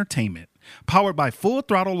 and entertainment. Powered by Full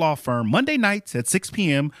Throttle Law Firm, Monday nights at 6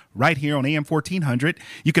 p.m. right here on AM 1400.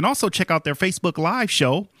 You can also check out their Facebook Live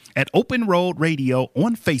show at Open Road Radio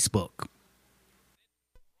on Facebook.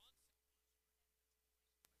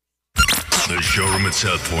 The showroom at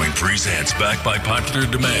South Point presents, backed by popular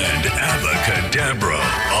demand, Abacadabra,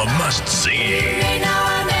 a must-see.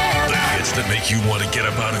 The hits that make you want to get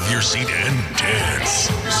up out of your seat and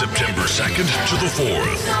dance. September 2nd to the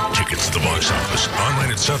 4th. Tickets to the box office,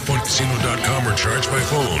 online at southpointcasino.com or charged by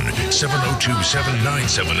phone,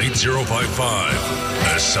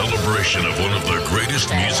 702-797-8055. A celebration of one of the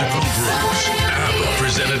greatest musical groups, ABBA,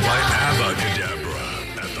 presented by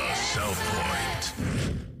Abacadabra at the South Point.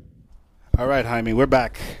 All right, Jaime, we're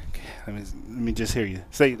back. Let me just hear you.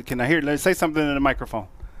 Say something in the microphone.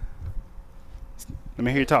 Let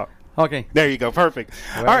me hear you talk. Okay. There you go. Perfect.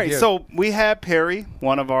 Well, all right. here. So we had Perry,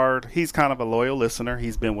 he's kind of a loyal listener.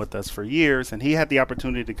 He's been with us for years, and he had the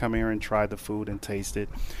opportunity to come here and try the food and taste it.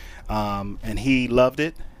 And he loved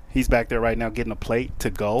it. He's back there right now getting a plate to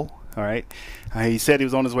go. All right. He said he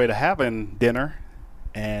was on his way to having dinner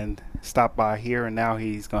and stopped by here, and now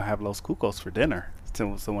he's going to have Los Cucos for dinner.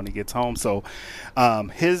 So when he gets home. So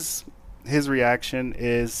his reaction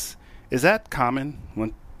is that common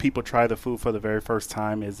when people try the food for the very first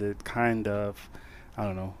time? Is it kind of, I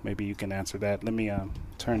don't know, maybe you can answer that. Let me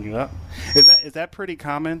turn you up. Is that pretty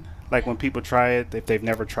common? Like when people try it, if they've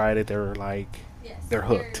never tried it, they're like, they're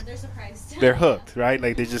hooked. They're surprised. They're hooked, right?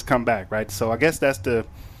 Like they just come back, right? So I guess that's the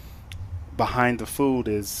behind the food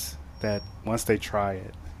is that once they try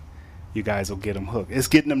it, you guys will get them hooked. It's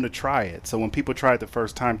getting them to try it. So when people try it the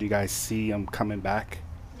first time, do you guys see them coming back?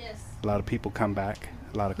 Yes. A lot of people come back.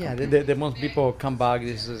 The most people come back.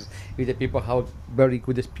 This is if the people have very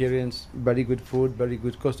good experience, very good food, very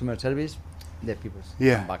good customer service. The people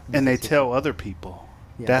come back. And they tell other people.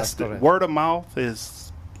 Yeah, that's the correct. word of mouth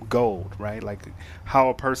is gold, right? Like how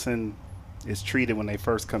a person is treated when they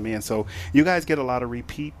first come in. So you guys get a lot of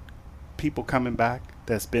repeat people coming back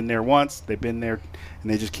that's been there once, they've been there,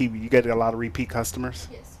 and they just keep. You get a lot of repeat customers.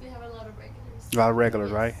 Yes, we have a lot of regulars. A lot of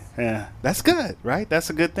regulars, right? Yeah, that's good, right? That's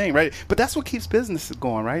a good thing, right? But that's what keeps businesses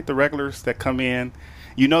going, right? The regulars that come in,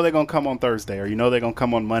 you know they're gonna come on Thursday, or you know they're gonna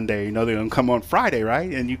come on Monday, or you know they're gonna come on Friday,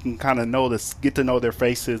 right? And you can kind of know this, get to know their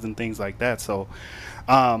faces and things like that. So,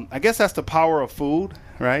 I guess that's the power of food,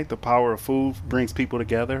 right? The power of food brings people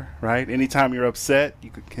together, right? Anytime you're upset, you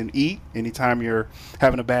can eat. Anytime you're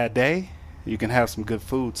having a bad day, you can have some good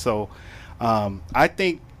food. So, I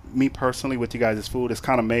think me personally with you guys' food is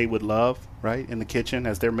kind of made with love, right? In the kitchen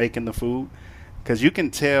as they're making the food, because you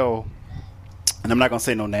can tell, and I'm not going to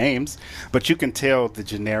say no names, but you can tell the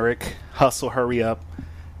generic hustle, hurry up,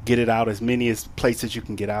 get it out as many as places you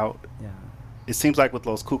can get out. Yeah. It seems like with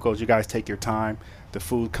Los Cucos, you guys take your time. The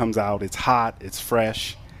food comes out, it's hot, it's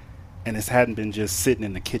fresh, and it hadn't been just sitting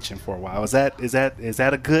in the kitchen for a while. Is that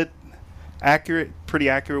a good, pretty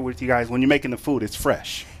accurate with you guys? When you're making the food, it's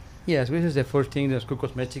fresh. Yes, this is the first thing. The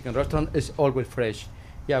Cucos Mexican restaurant is always fresh.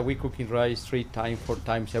 Yeah, we cooking rice 3 times, 4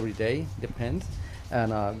 times every day, depends.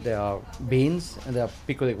 And there are beans, and there are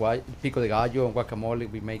pico de gallo and guacamole.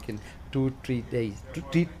 We making 2-3 days,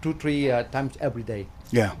 2-3 times every day.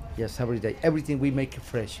 Yeah. Yes, every day. Everything we make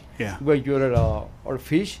fresh. Yeah. Where you're or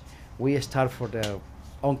fish, we start for the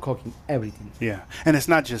on cooking everything. Yeah, and it's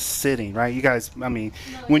not just sitting, right? You guys, I mean,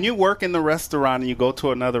 when you work in the restaurant and you go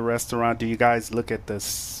to another restaurant, do you guys look at the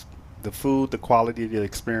food, the quality, the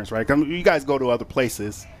experience, right? I mean, you guys go to other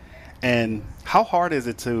places, and how hard is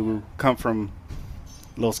it to come from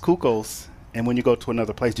Los Cucos and when you go to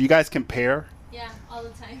another place? Do you guys compare? Yeah, all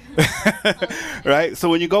the time. Right? So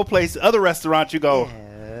when you go other restaurants, you go,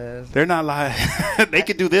 they're not like, they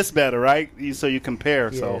could do this better, right? So you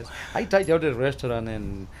compare. Yes. So I tried the other restaurant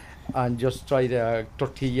and just tried the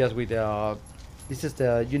tortillas with this is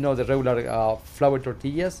the the regular flour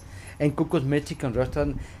tortillas. And Cucos Mexican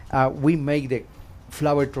restaurant, we make the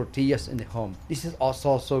flour tortillas in the home. This is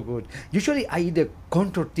also so good. Usually I eat the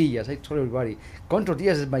con tortillas. I told everybody, con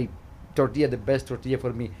tortillas is my tortilla, the best tortilla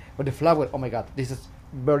for me. But the flour, oh my God, this is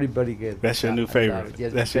very, very good. That's your new favorite.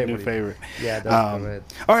 Yes, that's your new favorite. Yeah, that's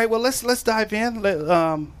correct. All right, well let's dive in.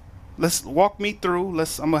 Let's walk me through.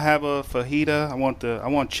 I'm gonna have a fajita. I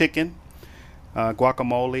want chicken,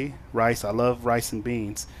 guacamole, rice. I love rice and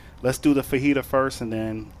beans. Let's do the fajita first, and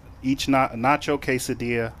then each nacho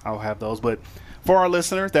quesadilla. I'll have those. But for our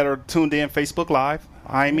listeners that are tuned in Facebook Live,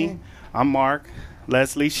 Jaime, I'm Mark.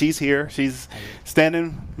 Leslie, she's here. She's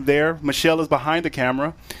standing there. Michelle is behind the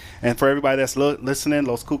camera. And for everybody that's listening,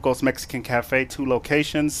 Los Cucos Mexican Cafe, 2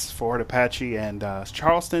 locations, Fort Apache and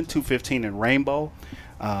Charleston, 215 in Rainbow.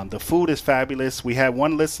 The food is fabulous. We had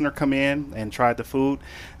one listener come in and tried the food.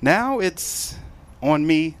 Now it's on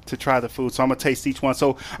me to try the food, so I'm going to taste each one.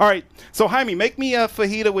 So, all right. So, Jaime, make me a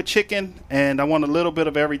fajita with chicken, and I want a little bit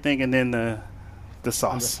of everything, and then the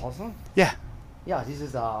sauce. And the sauce? Yeah. Yeah, this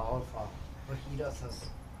is all fajitas.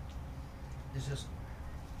 This is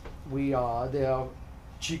the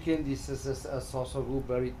chicken. This is also good,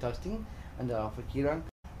 very tasty, and the fajita.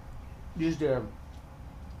 This is the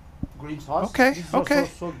green sauce. Okay, This is okay.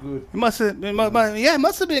 So good. It must have, it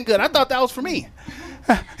must have been good. I thought that was for me.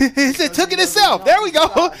 It took it itself. There we go.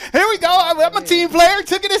 Here we go. I'm a team player.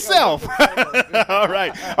 Took it itself. All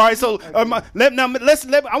right. So I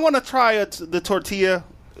want to try the tortilla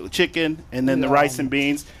chicken and then the rice and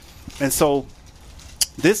beans. And so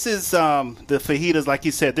this is the fajitas, like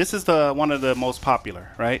you said. This is the one of the most popular,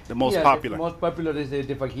 right? The most popular. The most popular is the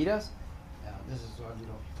fajitas. Yeah, this is what you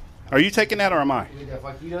know. Are you taking that or am I? With the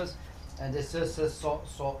fajitas, and this is so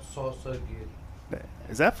good.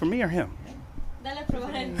 Is that for me or him? Dale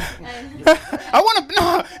probar I want to.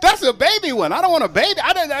 No, that's a baby one. I don't want a baby.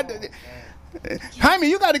 Jaime,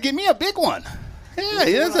 you got to give me a big one. Yeah,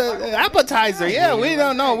 it's an appetizer. Yeah, we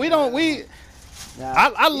don't know.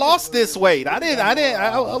 I lost this weight. I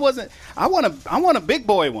wasn't. I want a big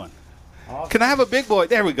boy one. Can I have a big boy?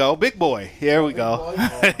 There we go. Big boy. Here we go.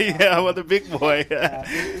 Yeah, I want the big boy.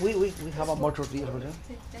 We have more tortillas for them.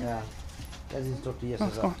 Yeah, that is tortillas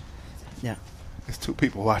as well. Yeah. There's two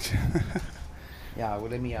people watching. Yeah, well,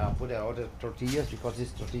 let me put the other tortillas because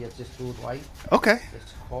this tortilla is just too dry. Okay.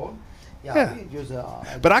 It's cold. Yeah. We use,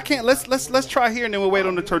 but I can't. Let's try here and then we'll wait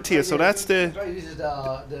on the tortilla. So that's the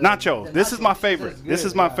nacho. This is my favorite. This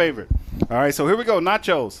is my favorite. All right. So here we go.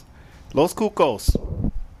 Nachos. Los Cucos.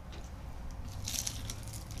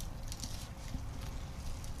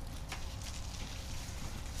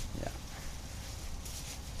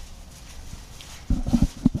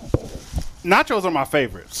 Nachos are my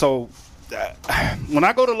favorite. So when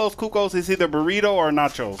I go to Los Cucos, it's either burrito or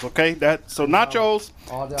nachos. Okay, so nachos,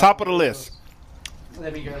 top of the list.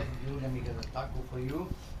 Let me get a taco for you.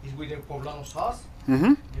 It's with the poblano sauce.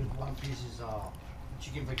 Mm-hmm. Just one piece is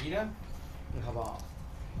chicken fajita. You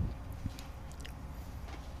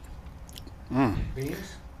have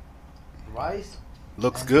beans, rice.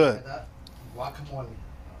 Looks good. Guacamole.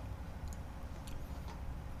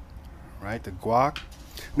 Right, the guac.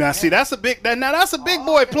 Now, see, that's a big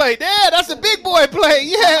boy plate. Yeah, that's a big boy plate.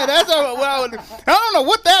 Yeah, I don't know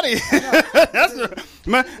what that is.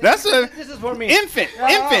 that's a this is for me. Infant.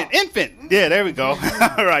 Yeah, there we go.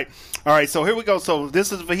 All right. So here we go. So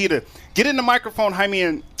this is fajita. Get in the microphone, Jaime,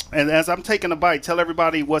 and as I'm taking a bite, tell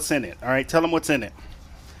everybody what's in it. All right, tell them what's in it.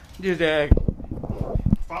 This is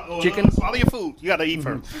chicken. Swallow your food. You gotta eat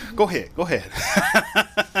first. Go ahead.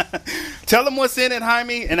 Tell them what's in it,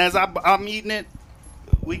 Jaime, and as I'm eating it,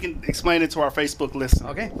 we can explain it to our Facebook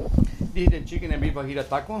listeners. Okay. This is the chicken and beef fajita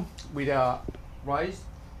taco with rice,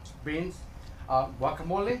 beans,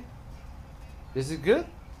 guacamole. This is good.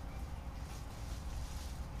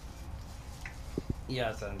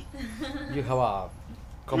 Yes, and you have a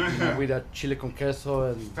compliment with a chile con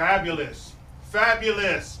queso and fabulous.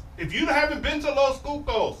 If you haven't been to Los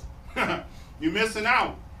Cucos, you're missing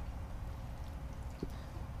out.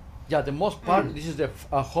 Yeah, the most part. This is the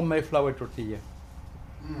homemade flour tortilla.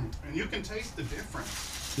 And you can taste the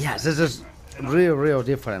difference. Yes, this is real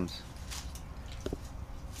difference.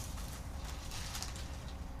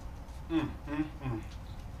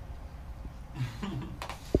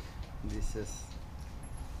 This is.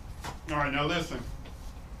 All right, now listen.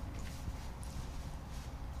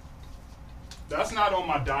 That's not on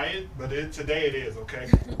my diet, but today it is, okay?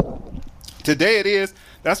 Today it is.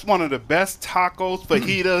 That's one of the best tacos,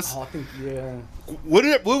 fajitas. I think, yeah. What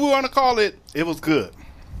we want to call it, it was good.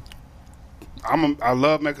 I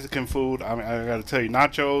love Mexican food. I got to tell you,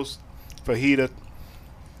 nachos, fajita.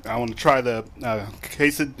 I want to try the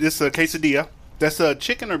quesadilla. That's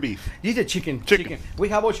chicken or beef? This is chicken. We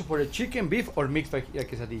have also for the chicken, beef, or mixed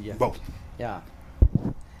quesadilla. Both. Yeah.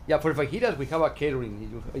 Yeah, for fajitas, we have a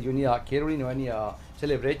catering. You need a catering or any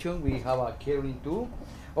celebration, we have a catering too.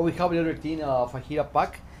 Or we have the other thing, fajita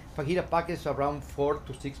pack. Fajita pack is around 4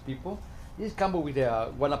 to 6 people. This combo with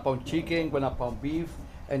 1 pound chicken, 1 pound beef,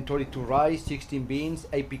 and 32 rice, 16 beans,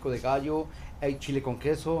 8 pico de gallo, 8 chile con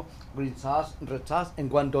queso, green sauce, red sauce, and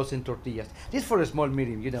 1 dozen tortillas. This for a small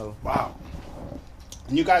medium, you know. Wow.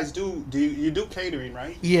 And you guys do catering,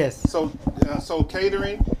 right? Yes. So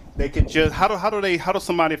catering, they can just how do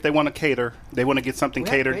somebody, if they want to cater, they want to get something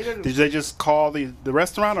catered, did they just call the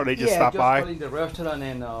restaurant or they just stop by? Yeah, just calling the restaurant,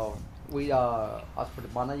 and we ask for the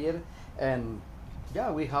manager, and yeah,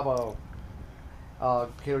 we have a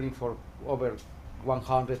catering for over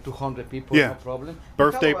 100, 200 people, no problem.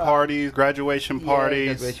 Birthday parties, graduation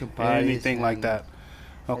parties, anything like that.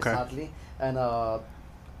 Okay. Exactly. And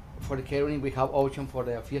for the catering, we have option for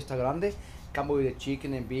the Fiesta Grande. Come with the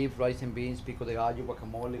chicken and beef, rice and beans, pico de gallo,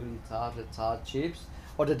 guacamole, green sauce, red sauce, chips.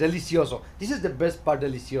 or the delicioso. This is the best part,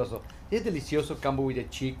 delicioso. This delicioso combo with the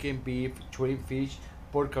chicken, beef, shrimp, fish,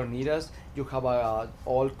 pork carnitas. You have a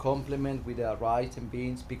all complement with the rice and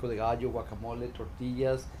beans, pico de gallo, guacamole,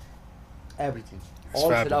 tortillas, everything. It's all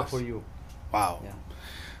fabulous. set up for you. Wow. Yeah.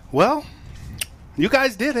 Well, you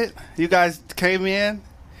guys did it. You guys came in,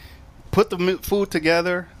 put the food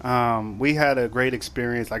together. We had a great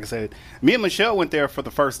experience. Like I said, me and Michelle went there for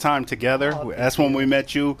the first time together. That's when we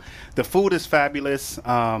met you. The food is fabulous.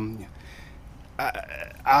 I'm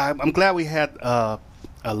glad we had a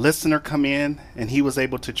listener come in and he was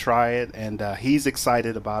able to try it, and he's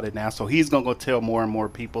excited about it now. So he's going to go tell more and more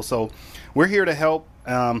people. So we're here to help.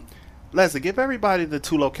 Leslie, give everybody the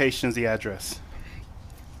 2 locations, the address.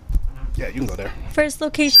 Yeah, you can go there. First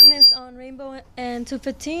location is on Rainbow and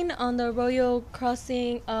 215 on the Royal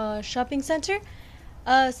Crossing Shopping Center.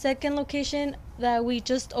 Second location that we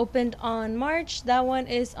just opened on March, that one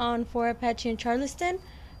is on Fort Apache in Charleston,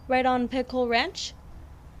 right on Pickle Ranch.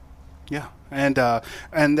 Yeah, and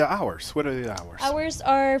the hours. What are the hours? Hours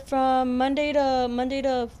are from Monday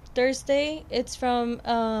to Thursday. It's from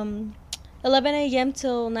 11 a.m.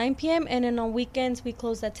 till 9 p.m. and then on weekends we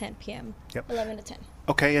close at 10 p.m. Yep. 11 to 10.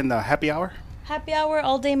 Okay, and the happy hour? Happy hour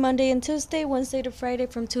all day Monday and Tuesday, Wednesday to Friday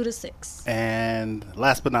from 2 to 6. And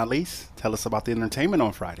last but not least, tell us about the entertainment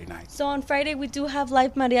on Friday night. So on Friday we do have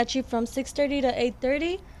live mariachi from 6:30 to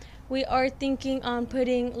 8:30. We are thinking on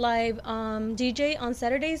putting live DJ on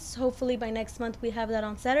Saturdays. Hopefully by next month we have that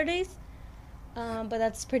on Saturdays. But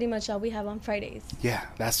that's pretty much all we have on Fridays. Yeah,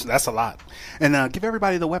 that's a lot. And give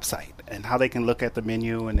everybody the website and how they can look at the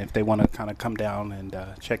menu and if they want to kind of come down and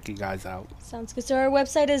check you guys out. Sounds good. So our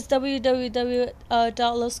website is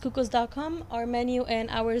www.loscucos.com. Our menu and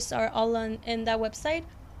hours are all in that website.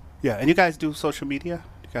 Yeah, and you guys do social media?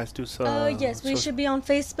 You guys do so? Yes, we should be on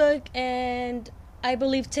Facebook and I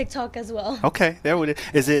believe TikTok as well. Okay, there we go.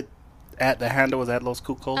 Is it at the handle was at Los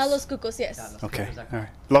Cucos? At Los Cucos, yes. Okay, all right.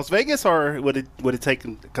 Las Vegas, or would it take?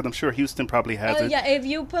 Because I'm sure Houston probably has it. Yeah, if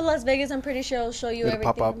you put Las Vegas, I'm pretty sure it'll show you everything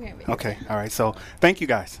pop up. from here. Okay, all right. So thank you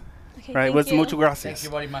guys. Okay, right, thank you. muchas gracias. Thank you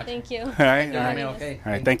very much. Thank you. All right, Thank you. all right. Okay.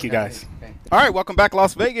 All right, thank you guys. All right, welcome back,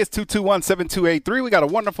 Las Vegas, 221-7283. We got a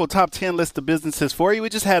wonderful top 10 list of businesses for you. We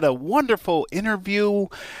just had a wonderful interview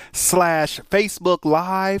 / Facebook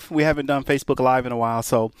Live. We haven't done Facebook Live in a while,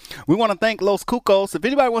 so we want to thank Los Cucos. If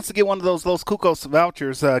anybody wants to get one of those Los Cucos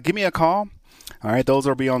vouchers, give me a call. All right, those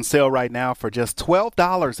will be on sale right now for just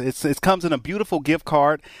 $12. It comes in a beautiful gift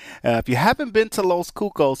card. If you haven't been to Los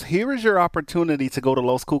Cucos, here is your opportunity to go to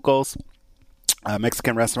Los Cucos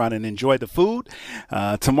Mexican restaurant and enjoy the food.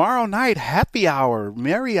 Tomorrow night, happy hour,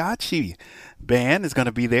 mariachi band is going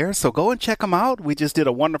to be there, so go and check them out. We just did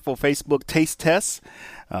a wonderful Facebook taste test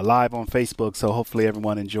live on Facebook, so hopefully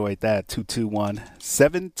everyone enjoyed that.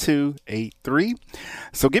 221-7283.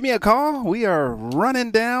 So give me a call. We are running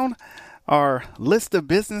down our list of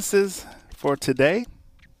businesses for today.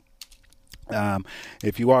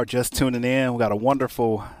 If you are just tuning in, we got a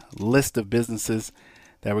wonderful list of businesses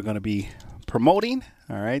that we're going to be promoting.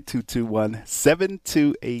 All right,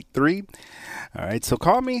 221-7283. All right, so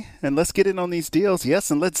call me and let's get in on these deals. Yes,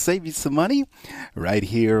 and let's save you some money right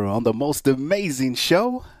here on the most amazing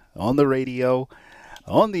show on the radio,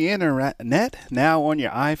 on the internet, now on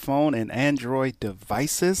your iPhone and Android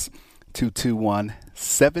devices.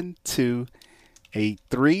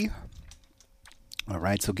 221-7283. All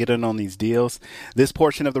right, so get in on these deals. This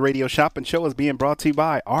portion of the Radio Shopping Show is being brought to you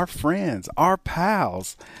by our friends, our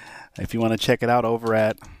pals. If you want to check it out over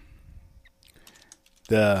at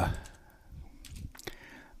the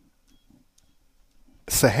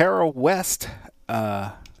Sahara West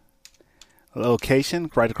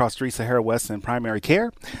location, right across the street, Sahara West and Primary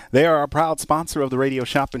Care. They are a proud sponsor of the Radio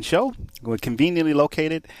Shopping Show. We're conveniently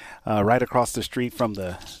located right across the street from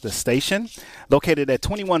the station. Located at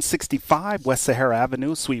 2165 West Sahara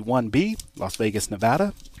Avenue, Suite 1B, Las Vegas,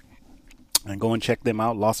 Nevada. And go and check them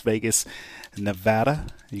out, Las Vegas, Nevada.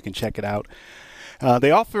 You can check it out.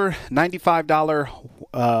 They offer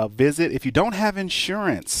 $95 visit. If you don't have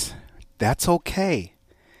insurance, that's okay.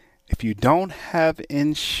 If you don't have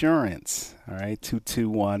insurance, all right,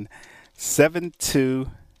 221-7283.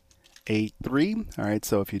 All right,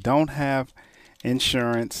 so if you don't have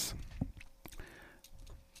insurance,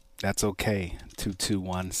 that's okay.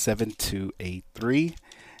 221-7283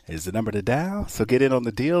 is the number to dial. So get in on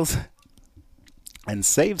the deals and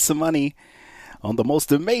save some money on the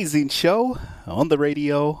most amazing show on the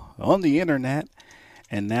radio, on the internet,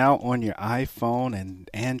 and now on your iPhone and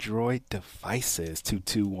Android devices.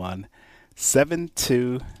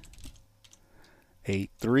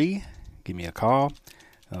 221-7283. Give me a call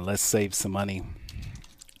and let's save some money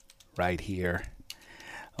right here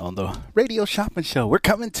on the Radio Shopping Show. We're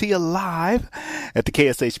coming to you live at the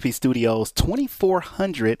KSHP Studios,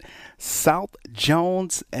 2400 South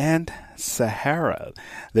Jones and Sahara.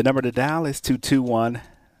 The number to dial is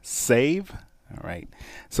 221-SAVE. All right,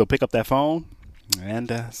 so pick up that phone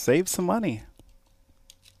and save some money.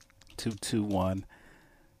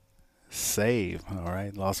 221-SAVE. All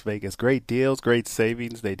right, Las Vegas. Great deals, great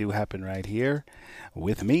savings. They do happen right here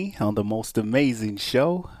with me on the most amazing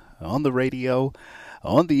show on the radio,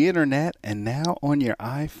 on the internet, and now on your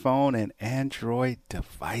iPhone and Android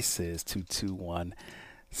devices.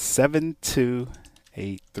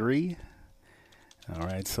 221-7283. All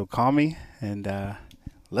right, so call me and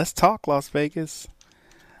let's talk Las Vegas.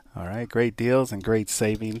 All right, great deals and great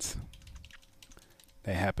savings.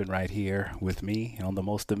 They happen right here with me on the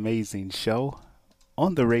most amazing show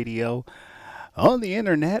on the radio, on the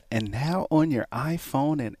internet, and now on your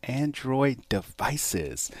iPhone and Android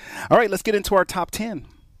devices. All right, let's get into our top 10.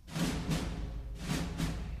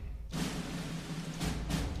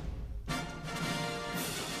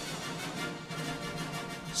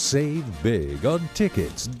 Save big on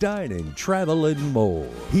tickets, dining, travel, and more.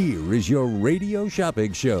 Here is your Radio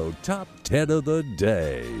Shopping Show Top 10 of the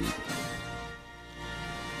day.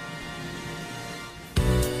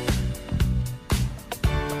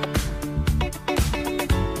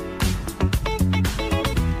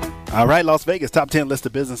 All right, Las Vegas top 10 list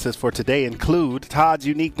of businesses for today include Todd's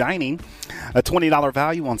Unique Dining, a $20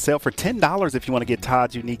 value on sale for $10 if you want to get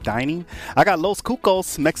Todd's Unique Dining. I got Los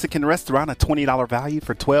Cucos Mexican Restaurant, a $20 value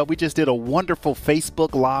for $12. We just did a wonderful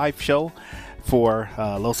Facebook Live show for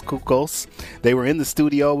Los Cucos. They were in the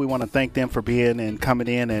studio. We want to thank them for being and coming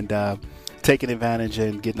in and taking advantage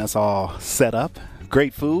and getting us all set up.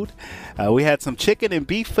 Great food. We had some chicken and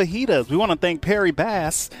beef fajitas. We want to thank Perry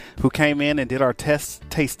Bass, who came in and did our taste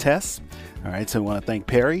test. All right, so we want to thank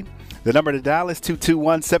Perry. The number to dial is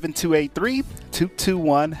 221-7283,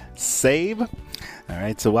 221-SAVE. All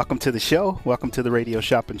right, so welcome to the show. Welcome to the Radio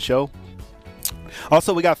Shopping Show.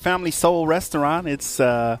 Also, we got Family Soul Restaurant. It's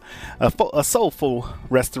a soulful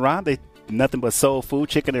restaurant. They nothing but soul food,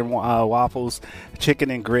 chicken and waffles, chicken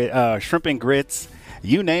and shrimp and grits.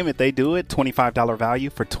 You name it, they do it. $25 value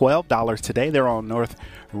for $12 today. They're on North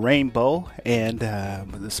Rainbow and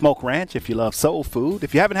the Smoke Ranch if you love soul food.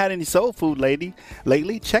 If you haven't had any soul food lately,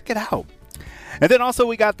 check it out. And then also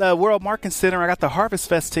we got the World Market Center. I got the Harvest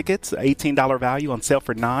Fest tickets, $18 value on sale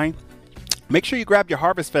for $9. Make sure you grab your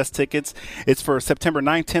Harvest Fest tickets. It's for September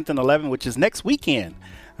 9th, 10th, and 11th, which is next weekend.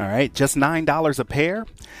 All right, just $9 a pair.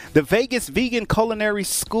 The Vegas Vegan Culinary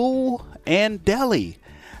School and Deli.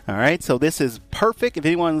 All right, so this is perfect if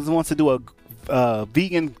anyone wants to do a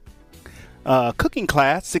vegan cooking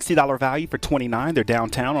class. $60 value for $29. They're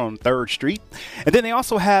downtown on 3rd Street. And then they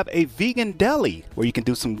also have a vegan deli where you can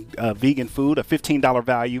do some vegan food, a $15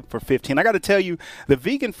 value for $15. I got to tell you, the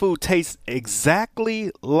vegan food tastes exactly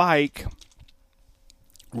like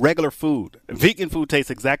regular food. Vegan food tastes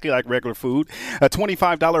exactly like regular food. A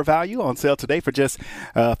 $25 value on sale today for just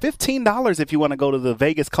 $15 if you want to go to the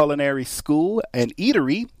Vegas Culinary School and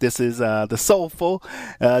Eatery. This is the soulful,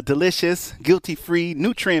 delicious, guilty-free,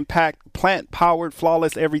 nutrient-packed, plant-powered,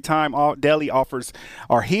 flawless every time all deli offers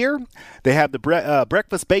are here. They have the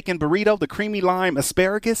breakfast bacon burrito, the creamy lime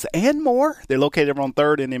asparagus, and more. They're located on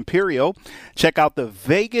 3rd and Imperial. Check out the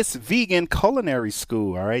Vegas Vegan Culinary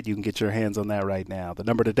School. All right, you can get your hands on that right now. The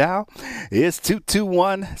number to dial is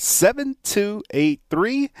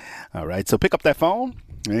 221-7283. All right, so pick up that phone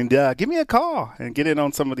and give me a call and get in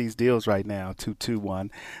on some of these deals right now.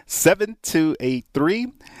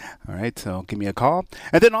 221-7283. All right, so give me a call.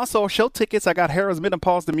 And then also show tickets. I got Harold's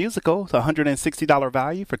Menopause the Musical. It's a $160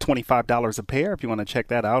 value for $25 a pair. If you want to check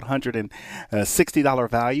that out, $160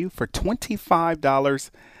 value for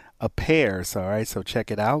 $25 a pair. So, all right, so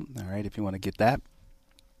check it out. All right, if you want to get that.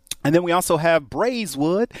 And then we also have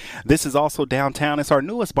Brazewood. This is also downtown. It's our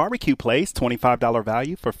newest barbecue place, $25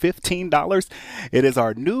 value for $15. It is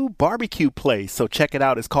our new barbecue place, so check it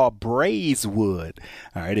out. It's called Brazewood.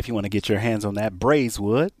 All right, if you want to get your hands on that,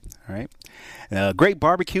 Brazewood. All right. Great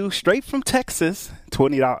barbecue straight from Texas,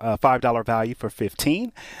 $5 value for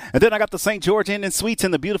 $15. And then I got the St. George Inn and Suites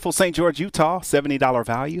in the beautiful St. George, Utah, $70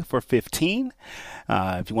 value for $15.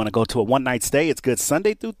 If you want to go to a one-night stay, it's good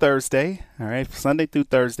Sunday through Thursday. All right, Sunday through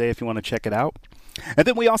Thursday if you want to check it out. And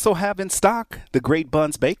then we also have in stock the Great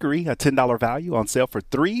Buns Bakery, a $10 value on sale for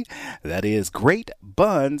 $3. That is Great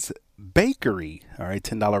Buns Bakery. All right,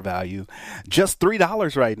 $10 value. Just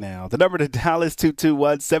 $3 right now. The number to dial is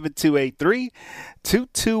 221-7283.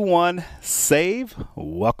 221-SAVE.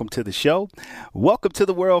 Welcome to the show. Welcome to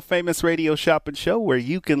the world famous radio shopping show where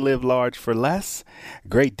you can live large for less.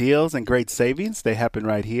 Great deals and great savings. They happen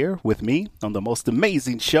right here with me on the most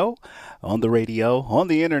amazing show on the radio, on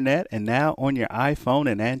the internet, and now on your iPhone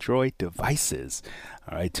and Android devices.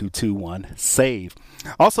 All right, 221-SAVE.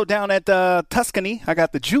 Also down at Tuscany, I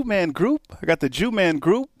got the Jew-Man Group.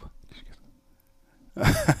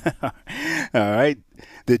 All right.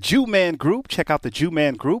 The Jew-Man Group. Check out the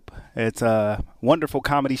Jew-Man Group. It's a wonderful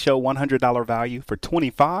comedy show, $100 value for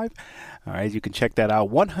 $25. All right, you can check that out.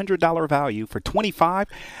 $100 value for $25.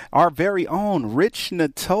 Our very own Rich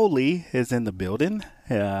Natoli is in the building.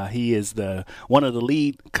 He is one of the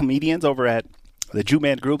lead comedians over at the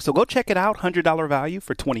Jew-Man Group. So go check it out. $100 value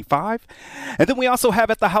for $25. And then we also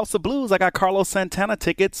have at the House of Blues, I got Carlos Santana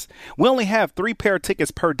tickets. We only have 3 pair of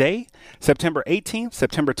tickets per day. September 18th,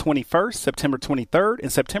 September 21st, September 23rd,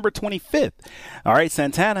 and September 25th. All right,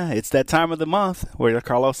 Santana, it's that time of the month where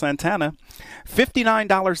Carlos Santana.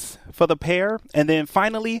 $59 for the pair. And then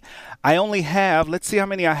finally, I only have, let's see how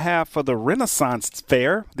many I have for the Renaissance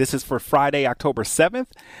Fair. This is for Friday, October 7th.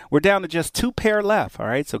 We're down to just 2 pair left. All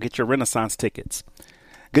right, so get your Renaissance tickets.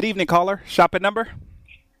 Good evening, caller. Shopping number?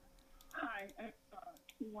 Hi,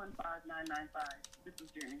 215995. This is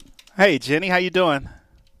Jenny. Hey, Jenny, how you doing?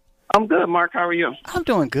 I'm good, Mark. How are you? I'm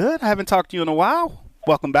doing good. I haven't talked to you in a while.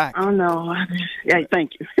 Welcome back. Oh, no. Yeah,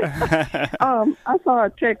 thank you. I saw a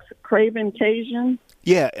text, Craven Cajun.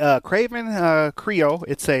 Yeah, Craven Creole.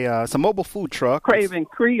 It's a mobile food truck. Craven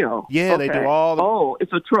Creole. Yeah, okay. They do all the... Oh,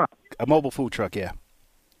 it's a truck. A mobile food truck, yeah.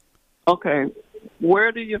 Okay.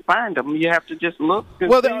 Where do you find them? You have to just look?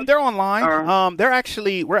 Well, they're online.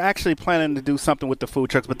 We're actually planning to do something with the food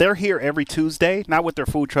trucks, but they're here every Tuesday. Not with their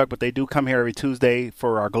food truck, but they do come here every Tuesday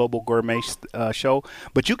for our Global Gourmet show.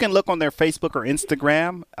 But you can look on their Facebook or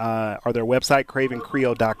Instagram or their website,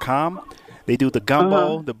 cravencreole.com. They do the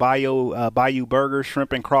gumbo, the Bayou burger,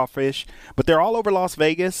 shrimp, and crawfish. But they're all over Las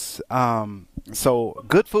Vegas. So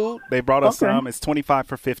good food. They brought us some. It's $25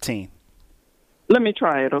 for $15. Let me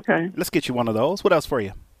try it, okay? Let's get you one of those. What else for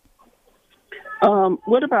you?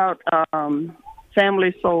 What about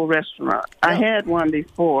Family Soul Restaurant? Yeah. I had one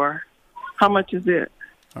before. How much is it?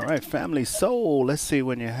 All right, Family Soul. Let's see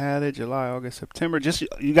when you had it. July, August, September.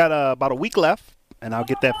 You got about a week left, and I'll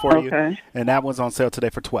get that for you. And that one's on sale today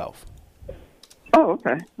for $12. Oh,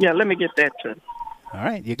 okay. Yeah, let me get that too. All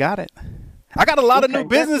right, you got it. I got a lot of new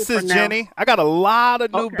businesses, Jenny. I got a lot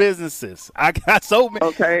of new businesses. I got so many.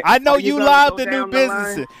 Okay. I know you love the new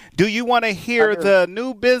businesses. Do you want to hear the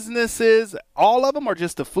new businesses, all of them, or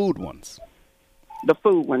just the food ones? The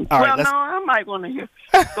food ones. All right, no, I might want to hear.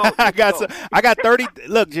 I got 30.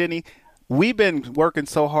 Look, Jenny, we've been working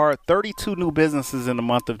so hard. 32 new businesses in the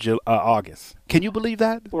month of August. Can you believe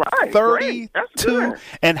that? Right. 32,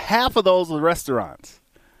 and half of those are restaurants.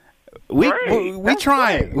 We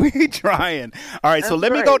trying. We trying. All right, so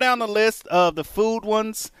let me go down the list of the food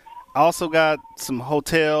ones. I also got some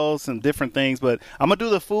hotels and different things, but I'm gonna do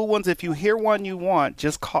the food ones. If you hear one you want,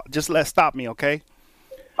 just stop me, okay?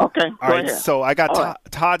 Okay. All right. Ahead. So I got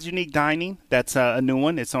Todd's Unique Dining. That's a new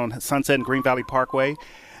one. It's on Sunset and Green Valley Parkway.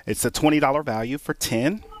 It's a $20 value for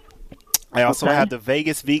 $10. I also have the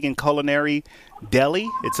Vegas Vegan Culinary Deli.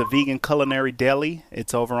 It's a vegan culinary deli.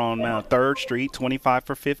 It's over on 3rd Street, $25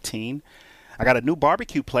 for $15. I got a new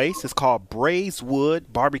barbecue place. It's called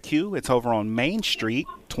Brazewood Barbecue. It's over on Main Street,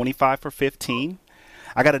 $25 for $15.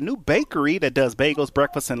 I got a new bakery that does bagels,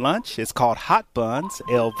 breakfast, and lunch. It's called Hot Buns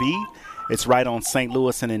LV. It's right on St.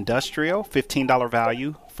 Louis and Industrial, $15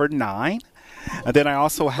 value for $9. And then I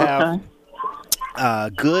also have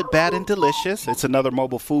Good, Bad, and Delicious. It's another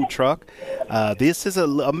mobile food truck. This is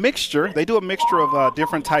a mixture. They do a mixture of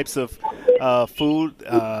different types of food.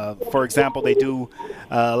 For example, they do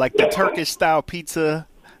like the Turkish-style pizza,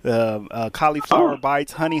 cauliflower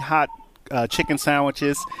bites, honey hot chicken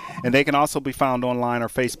sandwiches, and they can also be found online or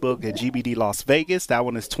Facebook at GBD Las Vegas. That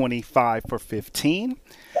one is $25 for $15.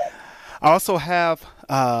 I also have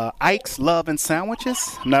Ike's Love and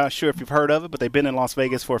Sandwiches. I'm not sure if you've heard of it, but they've been in Las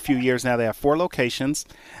Vegas for a few years now. They have 4 locations.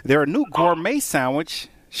 They're a new gourmet sandwich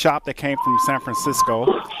shop that came from San Francisco.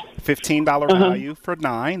 $15 value for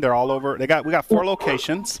 $9. They're all over. We got 4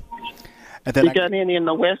 locations. And then you got any in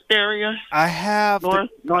the west area? I have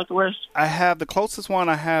northwest. I have the closest one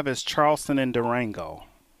I have is Charleston and Durango.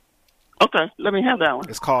 Okay, let me have that one.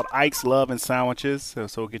 It's called Ike's Love and Sandwiches. So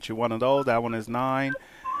we'll get you one of those. That one is $9.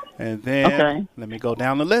 And then let me go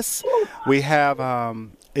down the list. We have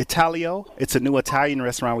Italio. It's a new Italian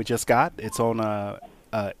restaurant we just got. It's on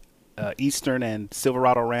Eastern and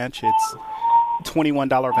Silverado Ranch. It's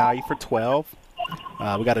 $21 value for $12.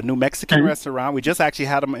 We got a new Mexican restaurant. We just actually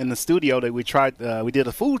had them in the studio that we tried. We did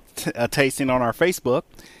a food tasting on our Facebook.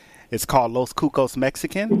 It's called Los Cucos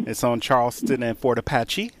Mexican. It's on Charleston and Fort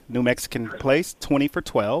Apache. New Mexican place, 20 for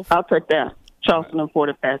 $12. I'll take that. Charleston and Fort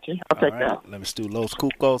Apache. I'll take that. Let me do Los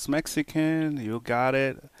Cucos Mexican. You got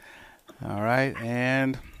it. All right,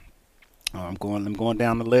 and I'm going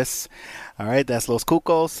down the list. All right, that's Los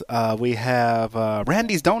Cucos. We have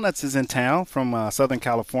Randy's Donuts is in town from Southern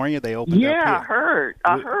California. They opened up here.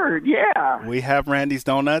 I heard. Yeah. We have Randy's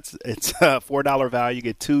Donuts. It's a $4 value. You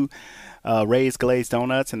get 2 raised glazed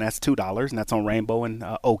donuts, and that's $2, and that's on Rainbow and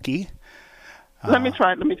Okie. Let me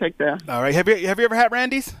try it. Let me take that. All right. Have you ever had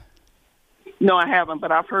Randy's? No, I haven't,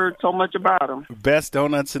 but I've heard so much about them. Best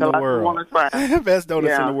donuts in the world. Want to try. Best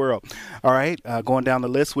donuts in the world. All right. Going down the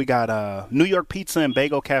list, we got New York Pizza and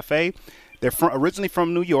Bagel Cafe. They're originally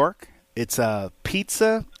from New York. It's a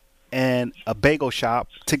pizza and a bagel shop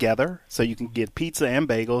together, so you can get pizza and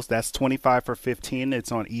bagels. That's 25 for $15.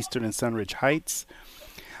 It's on Eastern and Sunridge Heights.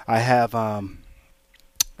 I have,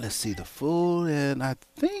 let's see, the food, and I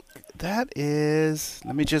think that is,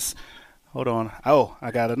 let me just, hold on. Oh,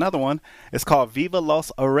 I got another one. It's called Viva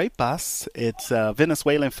Los Arepas. It's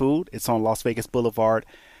Venezuelan food. It's on Las Vegas Boulevard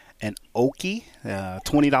and Okie.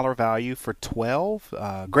 $20 value for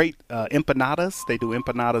 $12. Great empanadas. They do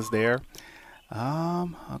empanadas there.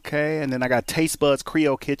 Okay, and then I got Taste Buds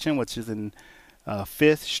Creole Kitchen, which is in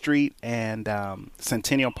 5th Street and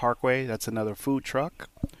Centennial Parkway. That's another food truck.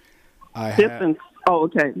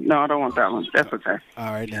 Okay. No, I don't want that one. That's okay.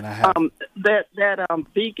 All right, then I have that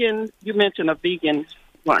vegan. You mentioned a vegan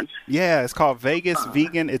one. Yeah, it's called Vegas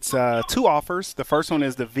Vegan. It's 2 offers. The first one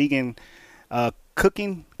is the vegan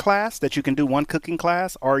cooking class that you can do one cooking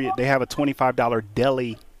class, or they have a $25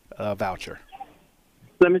 deli voucher.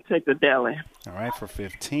 Let me take the deli. All right, for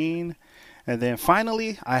 $15. And then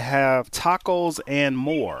finally, I have Tacos and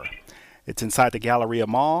More. It's inside the Galleria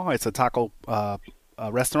Mall. It's a taco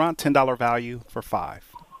restaurant, $10 value for $5.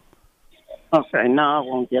 Okay, no, I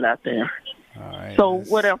won't get out there. All right. So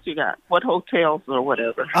what else you got? What hotels or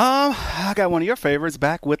whatever? I got one of your favorites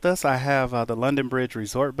back with us. I have the London Bridge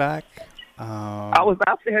Resort back. I was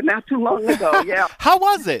out there not too long ago. Yeah. How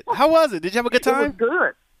was it? Did you have a good time? It was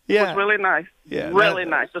good. Yeah. It was really nice. Yeah. Really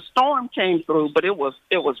nice. The storm came through, but it was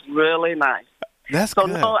really nice. That's so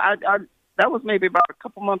good. No, that was maybe about a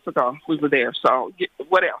couple months ago we were there. So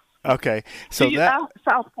what else? Okay. So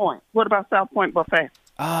South Point. What about South Point Buffet?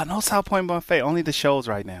 No South Point Buffet. Only the shows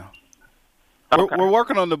right now. Okay. We're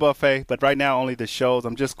working on the buffet, but right now only the shows.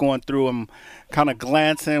 I'm just going through them, kind of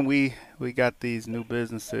glancing. We got these new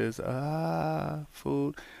businesses.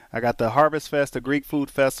 Food. I got the Harvest Fest, the Greek Food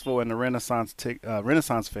Festival, and the Renaissance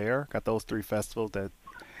Fair. Got those 3 festivals that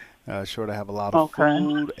sure to have a lot of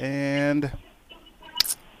food. And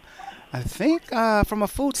I think from a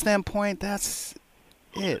food standpoint, that's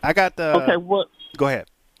it. I got the. Okay. What? Go ahead.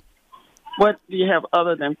 What do you have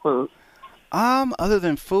other than food? Other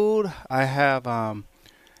than food, I have,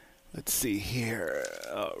 let's see here.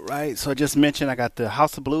 All right. So I just mentioned I got the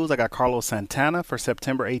House of Blues. I got Carlos Santana for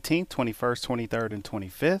September 18th, 21st, 23rd, and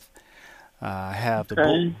 25th. I have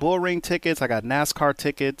the Bull Ring tickets. I got NASCAR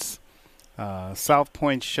tickets, South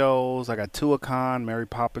Point shows. I got Tuacahn, Mary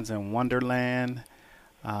Poppins and Wonderland.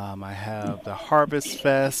 I have the Harvest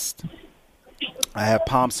Fest. I have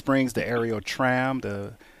Palm Springs, the aerial tram,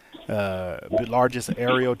 the largest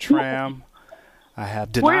aerial tram. I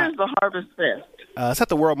have Where's the Harvest Fest? It's at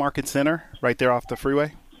the World Market Center, right there off the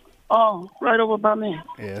freeway. Oh, right over by me.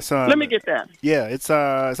 Yeah, let me get that. Yeah, it's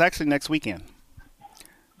actually next weekend.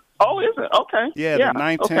 Oh, is it? Okay. Yeah, the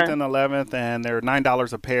 9th, 10th, and 11th, and they're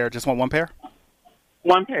 $9 a pair. Just want one pair?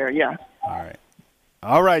 One pair, yeah.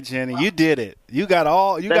 All right, Jenny, you did it. You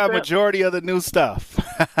got majority of the new stuff.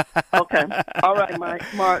 Okay. All right, Mark.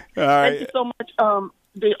 All right. Thank you so much.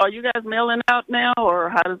 Are you guys mailing out now, or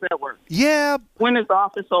how does that work? Yeah. When is the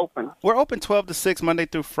office open? We're open 12 to 6 Monday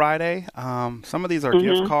through Friday. Some of these are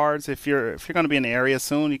gift cards. If you're going to be in the area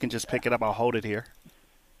soon, you can just pick it up. I'll hold it here.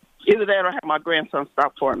 Either that or have my grandson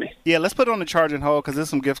stop for me. Yeah, let's put it on the charge and hold because there's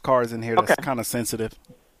some gift cards in here that's kind of sensitive.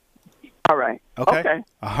 All right. Okay.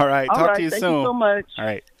 All right. Talk to you soon. Thank you so much. All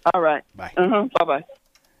right. All right. Bye. Bye-bye.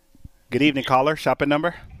 Good evening, caller. Shopping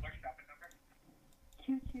number?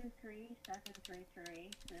 223-733.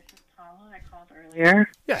 This is Paula. I called earlier.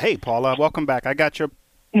 Yeah. Hey, Paula. Welcome back. I got your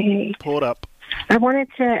pulled up. I wanted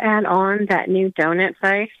to add on that new donut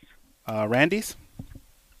place. Randy's?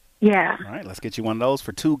 Yeah. All right. Let's get you one of those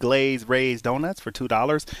for 2 glazed raised donuts for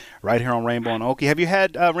 $2 right here on Rainbow and Okie. Have you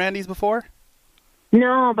had Randy's before?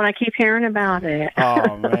 No, but I keep hearing about it.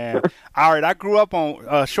 Oh, man. All right. I grew up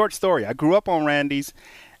on short story. I grew up on Randy's,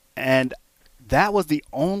 and that was the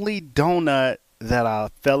only donut that I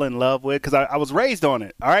fell in love with because I was raised on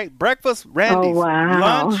it. All right, breakfast, Randy's. Oh,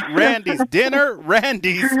 wow. Lunch, Randy's. Dinner,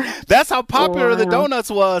 Randy's. That's how popular the donuts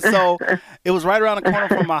was. So it was right around the corner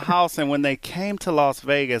from my house. And when they came to Las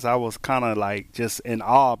Vegas, I was kind of like just in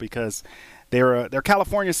awe because they're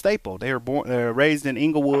California staple. They're raised in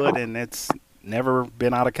Inglewood, and it's never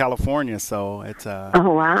been out of California. So it's oh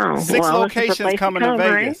wow, 6 locations coming to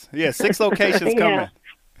Vegas. Right? Yeah, 6 locations coming.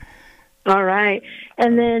 All right.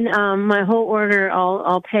 And then my whole order,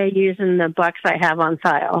 I'll pay using the bucks I have on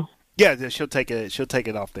file. Yeah, she'll take it. She'll take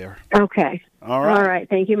it off there. Okay. All right. All right.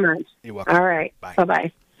 Thank you much. You're welcome. All right. Bye.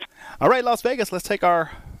 Bye-bye. All right, Las Vegas. Let's take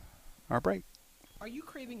our break. Are you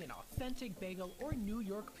craving an authentic bagel or New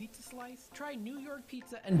York pizza slice? Try New York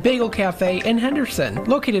Pizza and Bagel Cafe in Henderson,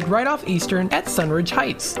 located right off Eastern at Sunridge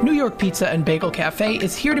Heights. New York Pizza and Bagel Cafe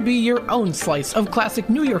is here to be your own slice of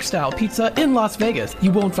classic New York-style pizza in Las Vegas.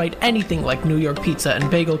 You won't find anything like New York Pizza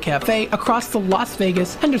and Bagel Cafe across the Las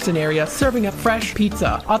Vegas, Henderson area, serving up fresh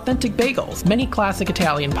pizza, authentic bagels, many classic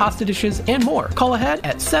Italian pasta dishes, and more. Call ahead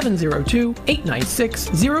at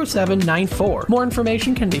 702-896-0794. More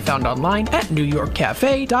information can be found online at newyorkcafe.vegas.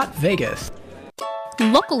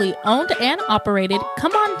 Locally owned and operated,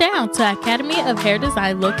 come on down to Academy of Hair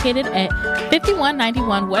Design located at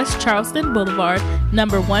 5191 West Charleston Boulevard,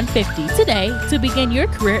 number 150 today to begin your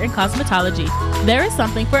career in cosmetology. There is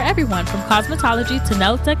something for everyone from cosmetology to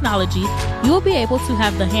nail technology. You will be able to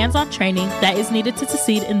have the hands-on training that is needed to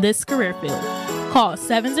succeed in this career field. Call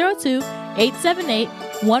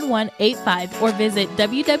 702-878-1185 or visit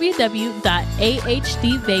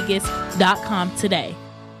www.ahdvegas.com today.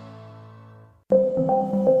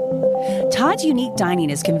 Todd's Unique Dining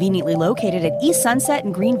is conveniently located at East Sunset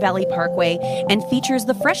and Green Valley Parkway and features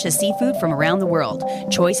the freshest seafood from around the world,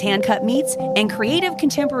 choice hand-cut meats, and creative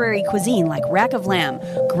contemporary cuisine like rack of lamb,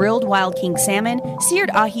 grilled wild king salmon, seared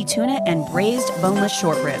ahi tuna, and braised boneless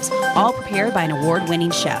short ribs, all prepared by an award-winning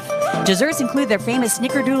chef. Desserts include their famous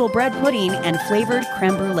snickerdoodle bread pudding and flavored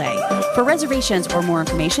creme brulee. For reservations or more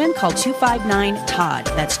information, call 259-TODD.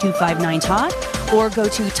 That's 259-TODD, or go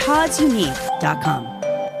to toddsunique.com.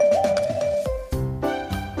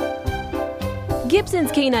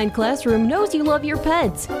 Gibson's Canine Classroom knows you love your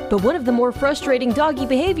pets, but one of the more frustrating doggy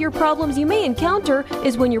behavior problems you may encounter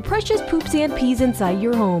is when your precious poops and pees inside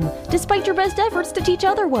your home, despite your best efforts to teach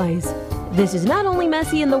otherwise. This is not only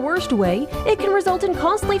messy in the worst way, it can result in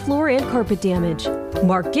costly floor and carpet damage.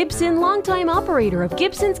 Mark Gibson, longtime operator of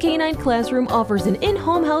Gibson's Canine Classroom, offers an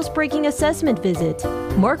in-home housebreaking assessment visit.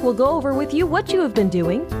 Mark will go over with you what you have been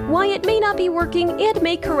doing, why it may not be working, and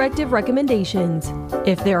make corrective recommendations.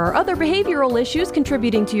 If there are other behavioral issues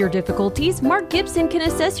contributing to your difficulties, Mark Gibson can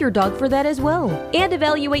assess your dog for that as well, and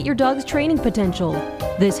evaluate your dog's training potential.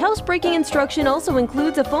 This housebreaking instruction also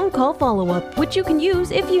includes a phone call follow-up, which you can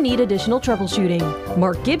use if you need additional troubleshooting.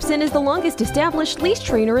 Mark Gibson is the longest established leash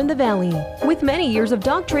trainer in the Valley, with many years of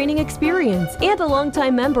dog training experience and a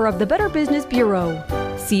longtime member of the Better Business Bureau.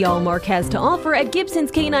 See all Mark has to offer at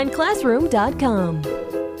Gibson'sCanineClassroom.com.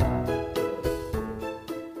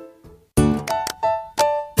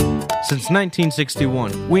 Since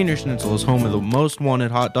 1961, Wiener Schnitzel is home of the most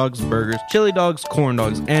wanted hot dogs, burgers, chili dogs, corn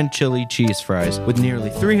dogs, and chili cheese fries. With nearly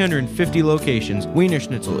 350 locations, Wiener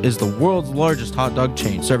Schnitzel is the world's largest hot dog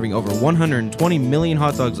chain, serving over 120 million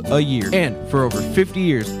hot dogs a year. And for over 50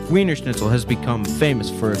 years, Wiener Schnitzel has become famous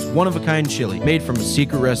for its one-of-a-kind chili made from a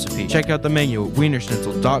secret recipe. Check out the menu at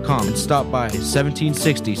wienerschnitzel.com and stop by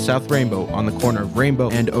 1760 South Rainbow on the corner of Rainbow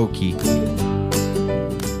and Oakey.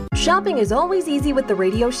 Shopping is always easy with the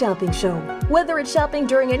Radio Shopping Show. Whether it's shopping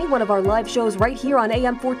during any one of our live shows right here on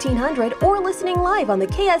AM 1400 or listening live on the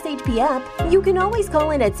KSHP app, you can always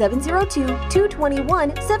call in at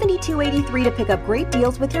 702-221-7283 to pick up great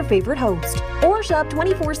deals with your favorite host. Or shop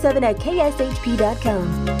 24/7 at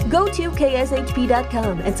kshp.com. Go to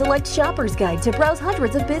kshp.com and select Shopper's Guide to browse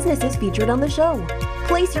hundreds of businesses featured on the show.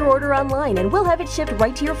 Place your order online and we'll have it shipped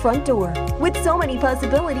right to your front door. With so many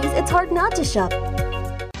possibilities, it's hard not to shop.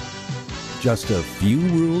 Just a few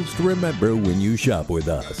rules to remember when you shop with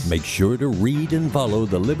us. Make sure to read and follow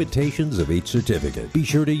the limitations of each certificate. Be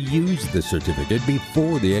sure to use the certificate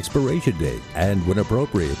before the expiration date. And when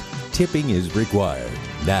appropriate, tipping is required.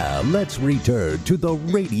 Now, let's return to the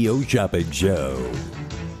Radio Shopping Show.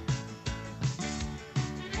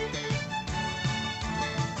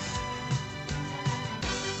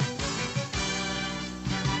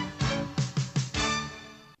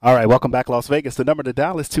 All right, welcome back, Las Vegas. The number to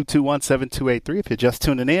dial is 221-7283 if you're just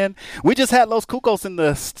tuning in. We just had Los Cucos in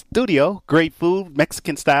the studio. Great food,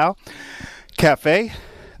 Mexican style cafe.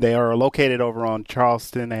 They are located over on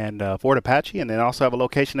Charleston and Fort Apache, and then also have a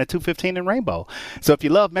location at 215 in Rainbow. So if you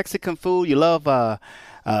love Mexican food, you love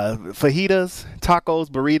fajitas, tacos,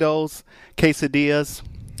 burritos, quesadillas.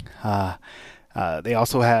 They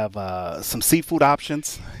also have some seafood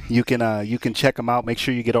options. You can check them out. Make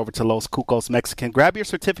sure you get over to Los Cucos Mexican. Grab your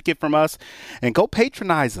certificate from us and go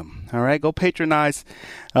patronize them. All right, go patronize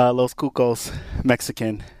Los Cucos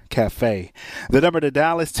Mexican Cafe. The number to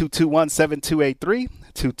dial is 221-7283.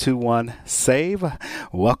 221-SAVE.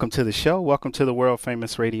 Welcome to the show. Welcome to the world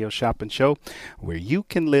famous radio shopping show where you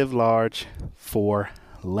can live large for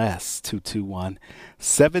less.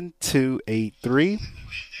 221-7283.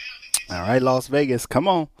 All right, Las Vegas, come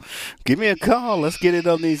on. Give me a call. Let's get it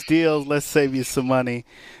on these deals. Let's save you some money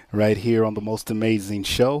right here on the most amazing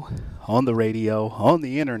show on the radio, on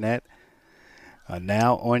the internet,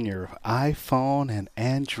 now on your iPhone and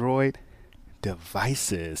Android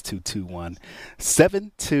devices.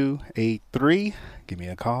 221-7283. Give me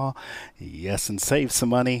a call. Yes, and save some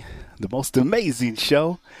money. The most amazing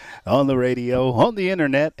show on the radio, on the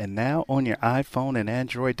internet, and now on your iPhone and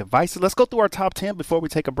Android devices. Let's go through our top 10 before we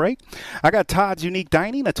take a break. I got Todd's Unique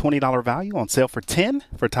Dining, a $20 value on sale for $10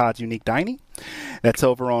 for Todd's Unique Dining. That's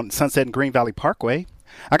over on Sunset and Green Valley Parkway.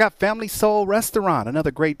 I got Family Soul Restaurant,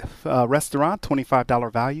 another great restaurant,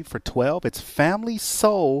 $25 value for $12. It's Family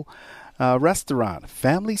Soul Restaurant.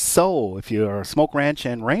 Family Soul, if you're Smoke Ranch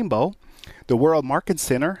and Rainbow. The World Market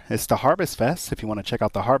Center is the Harvest Fest, if you want to check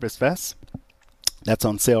out the Harvest Fest. That's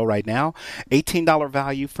on sale right now. $18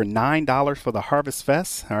 value for $9 for the Harvest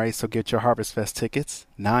Fest. All right, so get your Harvest Fest tickets.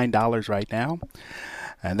 $9 right now.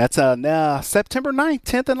 And that's September 9th,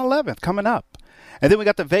 10th, and 11th coming up. And then we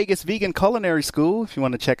got the Vegas Vegan Culinary School. If you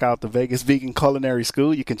want to check out the Vegas Vegan Culinary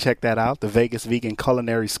School, you can check that out, the Vegas Vegan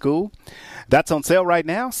Culinary School. That's on sale right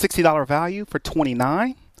now, $60 value for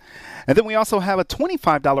 $29. And then we also have a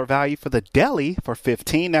 $25 value for the deli for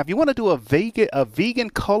 $15. Now, if you want to do a vegan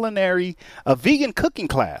cooking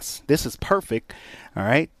class, this is perfect. All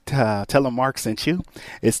right, tell them Mark sent you.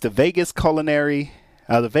 It's the Vegas Vegan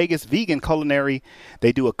Culinary.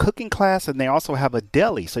 They do a cooking class and they also have a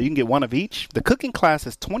deli, so you can get one of each. The cooking class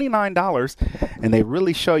is $29, and they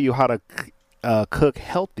really show you how to cook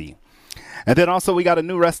healthy. And then also we got a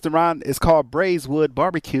new restaurant. It's called Brazewood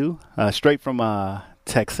Barbecue, straight from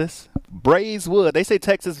Texas. Brazewood. They say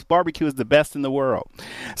Texas barbecue is the best in the world.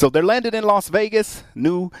 So they're landed in Las Vegas,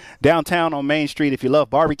 new downtown on Main Street. If you love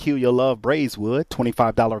barbecue, you'll love Brazewood.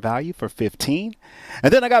 $25 value for $15.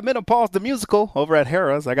 And then I got Menopause the Musical over at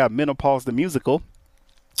Harrah's. I got Menopause the Musical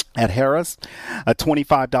at Harrah's, a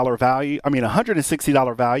 $25 value.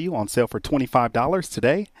 $160 value on sale for $25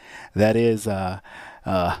 today. That is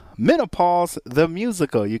Menopause the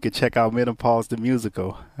Musical. You can check out Menopause the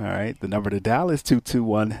Musical. All right, the number to dial is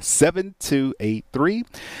 221-7283.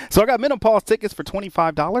 So I got Menopause tickets for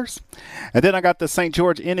 $25, and then I got the St.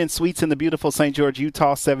 George Inn and Suites in the beautiful St. George,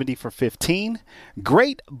 Utah, $70 for $15.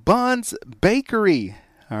 Great Buns Bakery.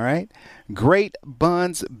 All right, Great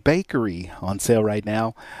Buns Bakery on sale right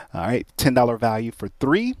now. All right, $10 value for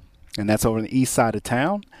 $3. And that's over on the east side of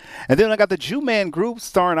town. And then I got the Jew-Man Group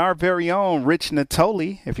starring our very own Rich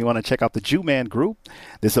Natoli. If you want to check out the Jew-Man Group,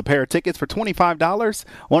 this is a pair of tickets for $25.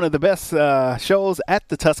 One of the best shows at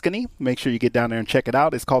the Tuscany. Make sure you get down there and check it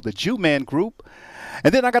out. It's called the Jew-Man Group.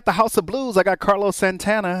 And then I got the House of Blues. I got Carlos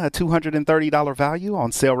Santana, a $230 value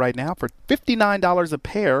on sale right now for $59 a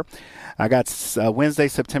pair. I got Wednesday,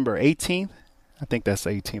 September 18th. I think that's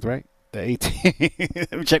the 18th, right? The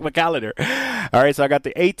 18th. Let me check my calendar. All right, so I got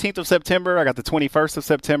the 18th of September. I got the 21st of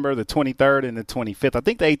September, the 23rd, and the 25th. I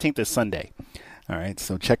think the 18th is Sunday. All right,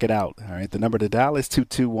 so check it out. All right, the number to dial is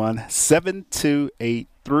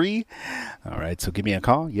 221-7283. All right, so give me a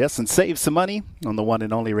call. Yes, and save some money on the one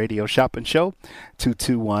and only radio shopping show,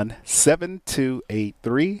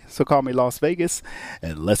 221-7283. So call me Las Vegas,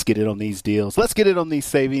 and let's get it on these deals. Let's get it on these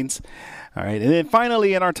savings. All right, and then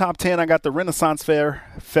finally in our top 10, I got the Renaissance Fair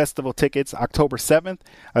Festival tickets, October 7th,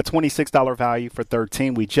 a $26 value for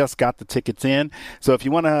 $13. We just got the tickets in. So if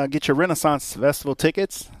you want to get your Renaissance Festival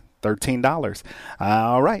tickets, $13.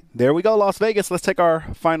 All right, there we go, Las Vegas. Let's take our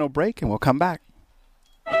final break, and we'll come back.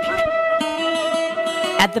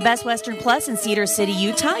 At the Best Western Plus in Cedar City,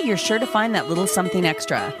 Utah, you're sure to find that little something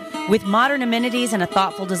extra. With modern amenities and a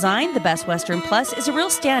thoughtful design, the Best Western Plus is a real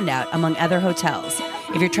standout among other hotels.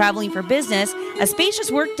 If you're traveling for business, a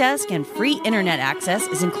spacious work desk and free internet access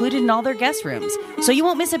is included in all their guest rooms, so you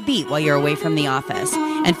won't miss a beat while you're away from the office.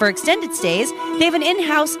 And for extended stays, they have an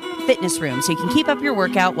in-house fitness room so you can keep up your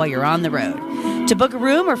workout while you're on the road. To book a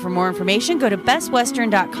room or for more information, go to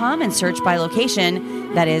bestwestern.com and search by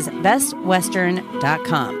location. That is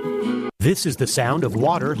bestwestern.com. This is the sound of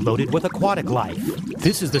water loaded with aquatic life.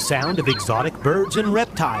 This is the sound of exotic birds and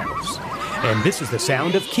reptiles. And this is the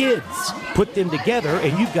sound of kids. Put them together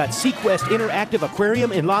and you've got SeaQuest Interactive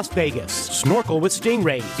Aquarium in Las Vegas. Snorkel with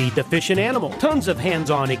stingrays, feed the fish and animal, tons of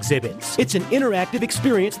hands-on exhibits. It's an interactive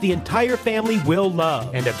experience the entire family will love.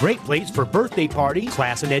 And a great place for birthday parties,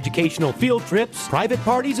 class and educational field trips, private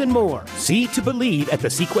parties, and more. See to believe at the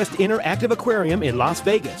SeaQuest Interactive Aquarium in Las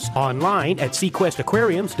Vegas. Online at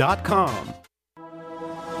SeaQuestAquariums.com.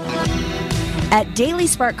 At Daily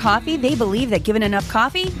Spark Coffee, they believe that given enough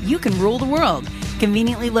coffee, you can rule the world.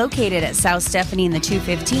 Conveniently located at South Stephanie in the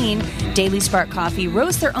 215, Daily Spark Coffee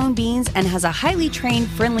roasts their own beans and has a highly trained,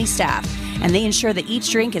 friendly staff. And they ensure that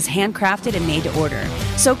each drink is handcrafted and made to order.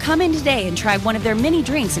 So come in today and try one of their many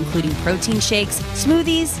drinks, including protein shakes,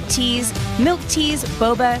 smoothies, teas, milk teas,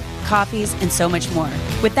 boba, coffees, and so much more.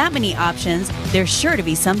 With that many options, there's sure to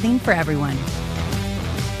be something for everyone.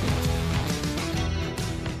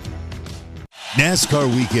 NASCAR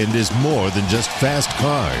weekend is more than just fast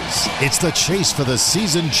cars. It's the chase for the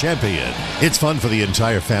season champion. It's fun for the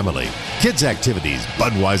entire family. Kids' activities,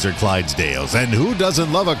 Budweiser Clydesdales, and who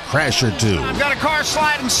doesn't love a crash or two? I've got a car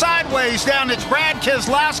sliding sideways down. It's Brad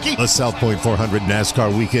Keselowski. The South Point 400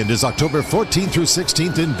 NASCAR weekend is October 14th through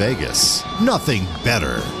 16th in Vegas. Nothing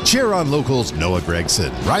better. Cheer on locals Noah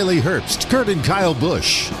Gregson, Riley Herbst, Kurt and Kyle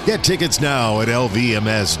Busch. Get tickets now at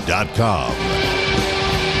lvms.com.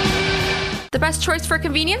 The best choice for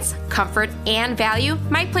convenience, comfort, and value,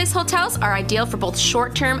 My Place hotels are ideal for both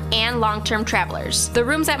short-term and long-term travelers. The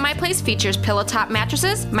rooms at My Place features pillow-top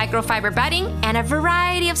mattresses, microfiber bedding, and a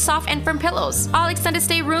variety of soft and firm pillows. All extended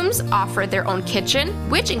stay rooms offer their own kitchen,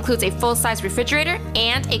 which includes a full-size refrigerator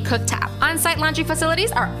and a cooktop. On-site laundry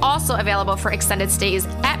facilities are also available for extended stays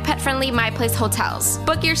at pet-friendly My Place hotels.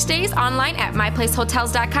 Book your stays online at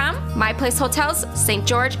myplacehotels.com. My Place Hotels, St.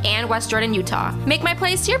 George and West Jordan, Utah. Make My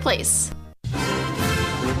Place your place.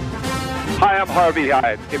 Hi, I'm Harvey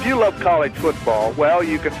Hyde. If you love college football, well,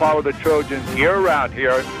 you can follow the Trojans year-round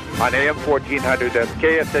here on AM 1400 at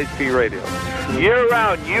KSHP Radio.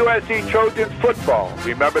 Year-round USC Trojans football.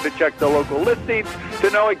 Remember to check the local listings to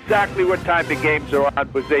know exactly what time the games are on,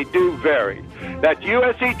 because they do vary. That's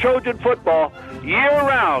USC Trojan football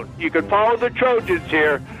year-round. You can follow the Trojans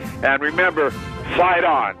here, and remember, fight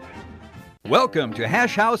on. Welcome to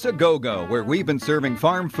Hash House A Go-Go, where we've been serving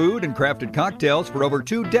farm food and crafted cocktails for over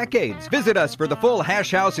 2 decades. Visit us for the full Hash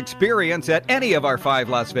House experience at any of our 5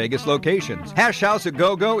 Las Vegas locations. Hash House A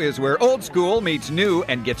Go-Go is where old school meets new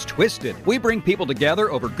and gets twisted. We bring people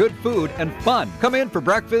together over good food and fun. Come in for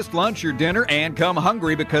breakfast, lunch, or dinner, and come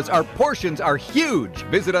hungry because our portions are huge.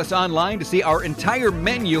 Visit us online to see our entire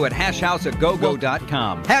menu at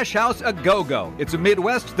hashhouseagogo.com. Hash House A Go-Go. It's a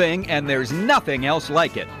Midwest thing, and there's nothing else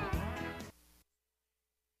like it.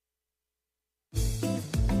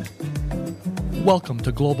 Welcome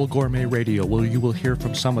to Global Gourmet Radio, where you will hear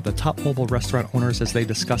from some of the top mobile restaurant owners as they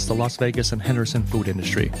discuss the Las Vegas and Henderson food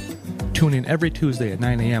industry. Tune in every Tuesday at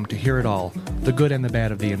 9 a.m. to hear it all, the good and the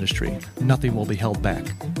bad of the industry. Nothing will be held back.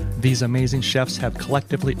 These amazing chefs have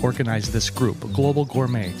collectively organized this group, Global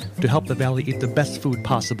Gourmet, to help the Valley eat the best food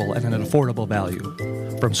possible at an affordable value.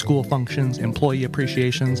 From school functions, employee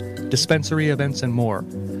appreciations, dispensary events, and more,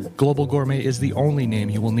 Global Gourmet is the only name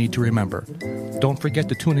you will need to remember. Don't forget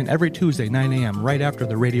to tune in every Tuesday, 9 a.m., right after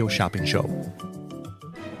the radio shopping show.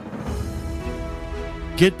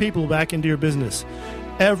 Get people back into your business.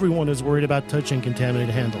 Everyone is worried about touching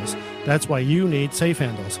contaminated handles. That's why you need Safe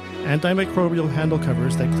Handles, antimicrobial handle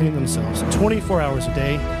covers that clean themselves 24 hours a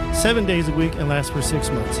day, 7 days a week, and last for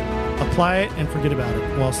 6 months. Apply it and forget about it,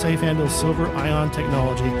 while Safe Handles Silver Ion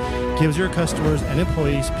technology gives your customers and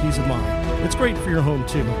employees peace of mind. It's great for your home,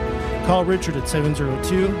 too. Call Richard at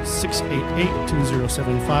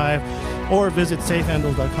 702-688-2075 or visit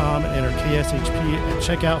safehandles.com and enter KSHP at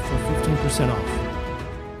checkout for 15% off.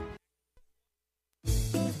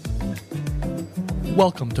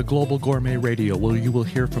 Welcome to Global Gourmet Radio, where you will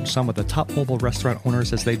hear from some of the top mobile restaurant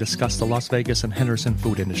owners as they discuss the Las Vegas and Henderson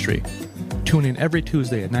food industry. Tune in every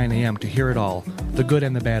Tuesday at 9 a.m. to hear it all, the good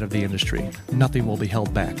and the bad of the industry. Nothing will be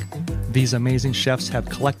held back. These amazing chefs have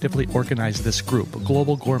collectively organized this group,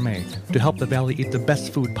 Global Gourmet, to help the Valley eat the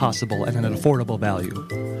best food possible at an affordable value.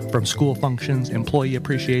 From school functions, employee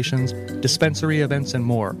appreciations, dispensary events, and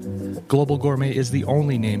more, Global Gourmet is the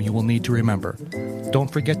only name you will need to remember.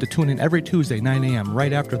 Don't forget to tune in every Tuesday, 9 a.m.,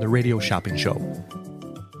 right after the radio shopping show.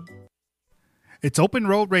 It's Open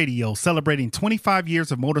Road Radio, celebrating 25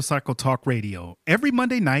 years of motorcycle talk radio. Every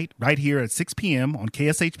Monday night, right here at 6 p.m. on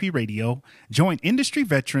KSHP Radio, join industry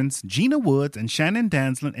veterans Gina Woods and Shannon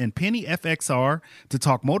Danslin and Penny FXR to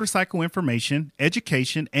talk motorcycle information,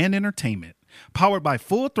 education, and entertainment. Powered by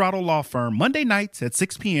Full Throttle Law Firm, Monday nights at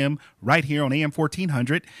 6 p.m. right here on AM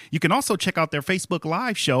 1400. You can also check out their Facebook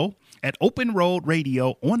Live show at Open Road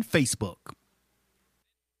Radio on Facebook.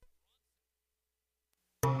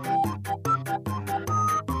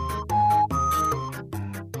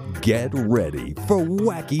 Get ready for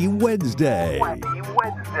Wacky Wednesday,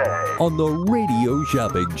 on the Radio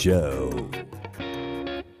Shopping Show.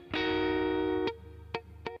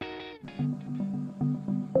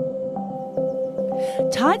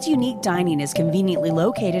 Todd's Unique Dining is conveniently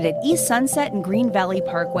located at East Sunset and Green Valley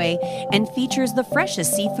Parkway and features the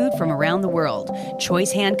freshest seafood from around the world,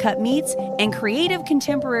 choice hand-cut meats, and creative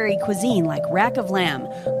contemporary cuisine like rack of lamb,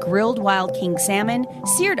 grilled wild king salmon,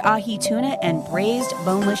 seared ahi tuna, and braised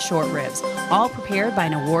boneless short ribs, all prepared by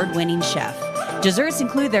an award-winning chef. Desserts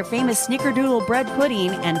include their famous snickerdoodle bread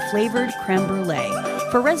pudding and flavored creme brulee.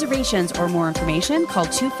 For reservations or more information, call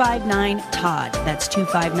 259-TODD. That's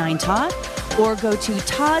 259-TODD. Or go to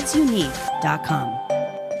toddsunique.com.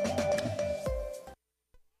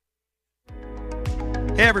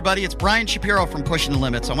 Hey everybody, it's Brian Shapiro from Pushing the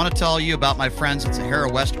Limits. I want to tell you about my friends at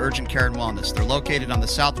Sahara West Urgent Care and Wellness. They're located on the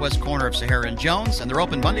southwest corner of Sahara and Jones, and they're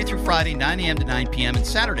open Monday through Friday, 9 a.m. to 9 p.m., and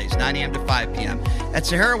Saturdays, 9 a.m. to 5 p.m. At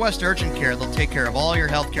Sahara West Urgent Care, they'll take care of all your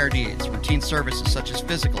healthcare needs, routine services such as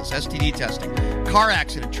physicals, STD testing, car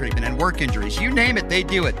accident treatment, and work injuries. You name it, they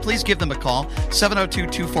do it. Please give them a call,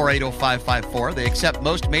 702-248-0554. They accept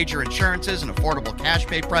most major insurances and affordable cash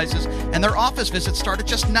pay prices, and their office visits start at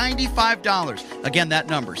just $95. Again,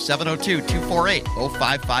 that number,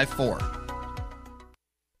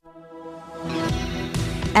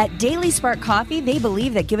 702-248-0554. At Daily Spark Coffee, they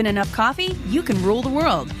believe that given enough coffee, you can rule the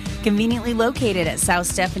world. Conveniently located at South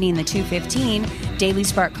Stephanie in the 215, Daily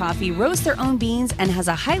Spark Coffee roasts their own beans and has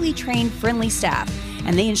a highly trained, friendly staff.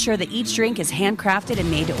 And they ensure that each drink is handcrafted and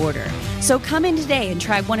made to order. So come in today and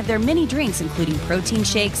try one of their many drinks, including protein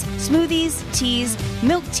shakes, smoothies, teas,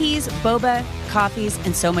 milk teas, boba, coffees,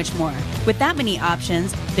 and so much more. With that many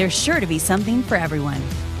options, there's sure to be something for everyone.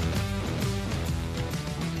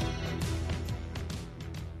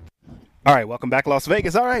 All right, welcome back, Las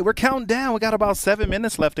Vegas. All right, we're counting down. We got about 7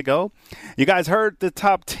 minutes left to go. You guys heard the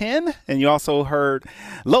top 10, and you also heard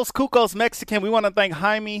Los Cucos Mexican. We want to thank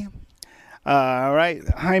Jaime. All right,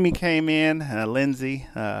 Jaime came in, Lindsay.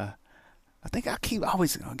 I think I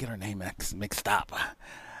always get her name mixed up.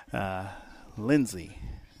 Lindsay,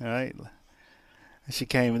 all right. She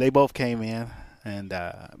came. They both came in and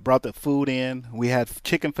brought the food in. We had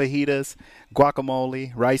chicken fajitas,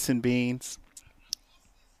 guacamole, rice and beans,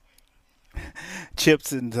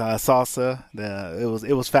 chips and salsa.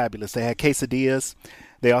 It was fabulous. They had quesadillas.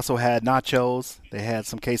 They also had nachos. They had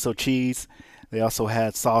some queso cheese. They also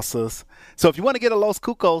had salsas. So if you want to get a Los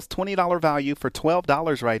Cucos, $20 value for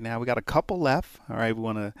 $12 right now. We got a couple left. All right, we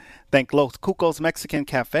want to thank Los Cucos Mexican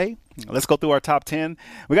Cafe. Let's go through our top 10.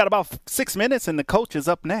 We got about 6 minutes, and the coach is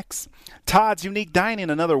up next. Todd's Unique Dining,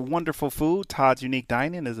 another wonderful food. Todd's Unique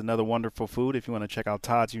Dining is another wonderful food. If you want to check out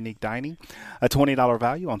Todd's Unique Dining, a $20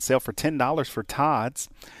 value on sale for $10 for Todd's.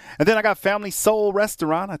 And then I got Family Soul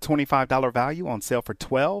Restaurant, a $25 value on sale for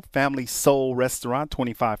 $12. Family Soul Restaurant,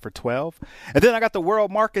 $25 for $12. And then I got the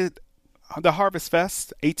World Market, the Harvest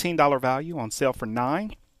Fest, $18 value on sale for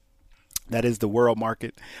 $9. That is the World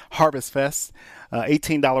Market Harvest Fest,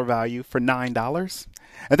 $18 value for $9.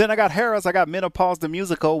 And then I got Harrah's. I got Menopause the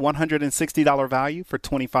Musical, $160 value for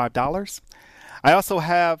 $25. I also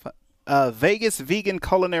have Vegas Vegan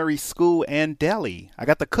Culinary School and Deli. I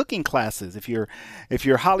got the cooking classes. If you're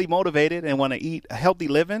highly motivated and want to eat a healthy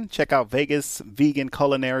living, check out Vegas Vegan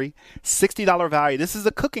Culinary, $60 value. This is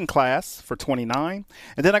a cooking class for $29.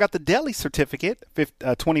 And then I got the deli certificate,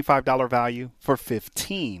 $25 value for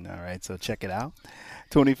 $15. All right, so check it out.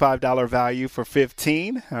 $25 value for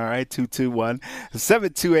 $15. All right,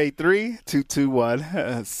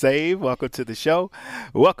 221-7283-221. Save. Welcome to the show.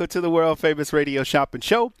 Welcome to the world famous radio shopping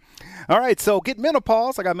show. All right, so get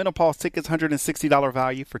Menopause. I got Menopause tickets, $160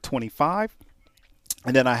 value for $25.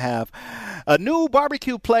 And then I have a new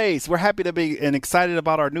barbecue place. We're happy to be and excited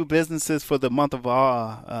about our new businesses for the month of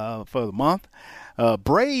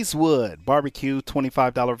Brazewood Barbecue,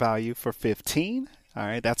 $25 value for $15. All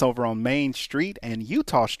right, that's over on Main Street and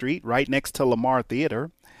Utah Street, right next to Lamar Theater.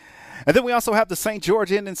 And then we also have the St.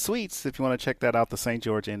 George Inn and Suites. If you want to check that out, the St.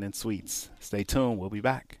 George Inn and Suites. Stay tuned. We'll be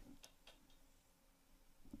back.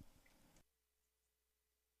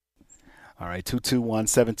 All right,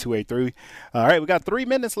 221-7283. All right, we got 3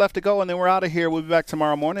 minutes left to go, and then we're out of here. We'll be back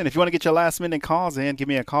tomorrow morning. If you want to get your last-minute calls in, give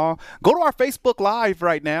me a call. Go to our Facebook Live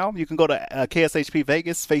right now. You can go to KSHP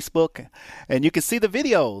Vegas Facebook, and you can see the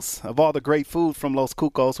videos of all the great food from Los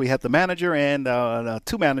Cucos. We have the manager and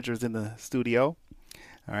 2 managers in the studio.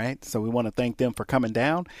 All right, so we want to thank them for coming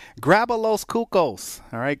down. Grab a Los Cucos.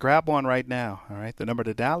 All right, grab one right now. All right, the number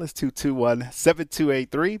to dial is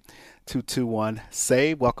 221-7283,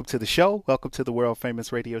 221-SAVE. Welcome to the show. Welcome to the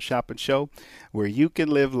world-famous radio shopping show where you can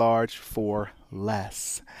live large for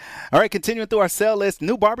less. All right, continuing through our sale list,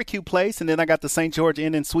 new barbecue place, and then I got the St. George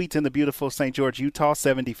Inn and Suites in the beautiful St. George, Utah,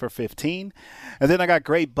 70 for $15. And then I got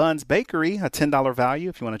Great Buns Bakery, a $10 value.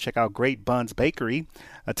 If you want to check out Great Buns Bakery,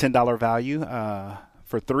 a $10 value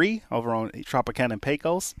for $3 over on Tropicana and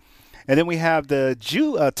Pecos. And then we have the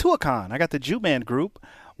Tuacahn. I got the Jew-Man Group,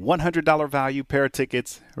 $100 value, pair of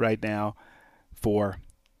tickets right now for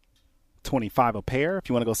 $25 a pair. If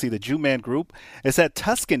you want to go see the Jew-Man Group, it's at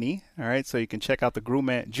Tuscany. All right, so you can check out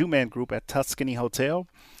the Jew-Man Group at Tuscany Hotel.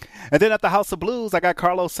 And then at the House of Blues, I got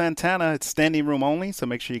Carlos Santana. It's standing room only, so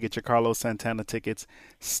make sure you get your Carlos Santana tickets.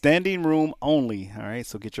 Standing room only. All right,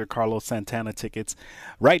 so get your Carlos Santana tickets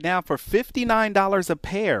right now for $59 a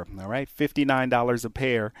pair. All right, $59 a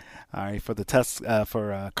pair. All right, for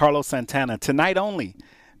Carlos Santana tonight only.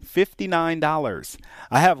 $59.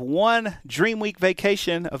 I have one Dream Week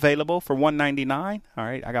vacation available for $199. All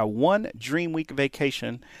right, I got one Dream Week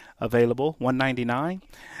vacation available, $199.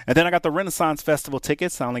 And then I got the Renaissance Festival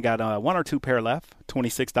tickets. I only got 1 or 2 pair left,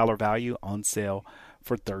 $26 value on sale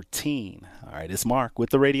for $13. All right, it's Mark with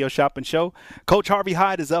the Radio Shopping Show. Coach Harvey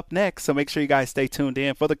Hyde is up next, so make sure you guys stay tuned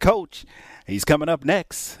in for the coach. He's coming up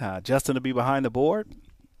next. Justin will be behind the board.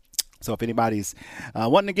 So if anybody's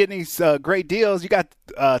wanting to get these great deals, you got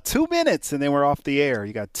 2 minutes and then we're off the air.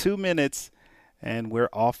 You got 2 minutes and we're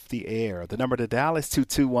off the air. The number to dial is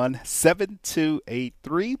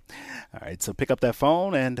 221-7283. All right, so pick up that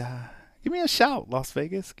phone and give me a shout, Las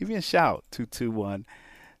Vegas. Give me a shout,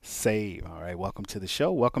 221-SAVE. All right, welcome to the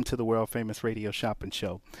show. Welcome to the world-famous radio shopping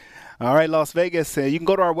show. All right, Las Vegas, you can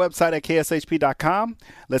go to our website at kshp.com.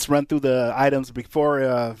 Let's run through the items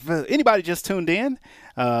before anybody just tuned in.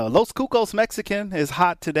 Los Cucos Mexican is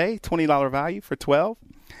hot today, $20 value for $12.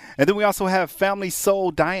 And then we also have Family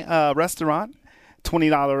Soul Restaurant,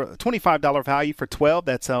 $25 value for $12.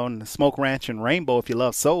 That's on Smoke Ranch and Rainbow if you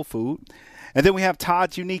love soul food. And then we have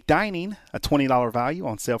Todd's Unique Dining, a $20 value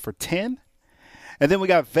on sale for $10. And then we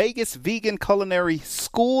got Vegas Vegan Culinary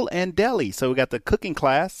School and Deli. So we got the cooking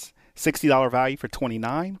class, $60 value for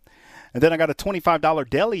 $29. And then I got a $25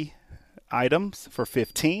 deli items for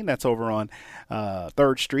 $15. That's over on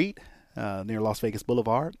 3rd Street near Las Vegas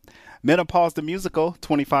Boulevard. Menopause the Musical,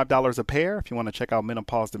 $25 a pair if you want to check out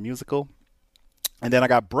Menopause the Musical. And then I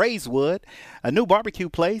got Braeswood, a new barbecue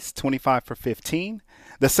place, $25 for $15.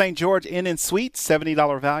 The St. George Inn and Suites,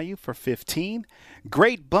 $70 value for $15.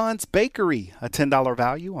 Great Buns Bakery, a $10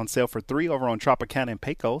 value on sale for $3 over on Tropicana and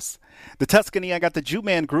Pecos. The Tuscany, I got the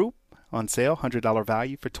Jew-Man Group on sale, $100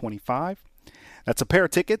 value for $25. That's a pair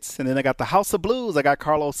of tickets. And then I got the House of Blues. I got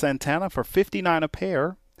Carlos Santana for $59 a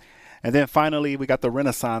pair. And then finally, we got the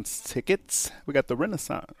Renaissance tickets. We got the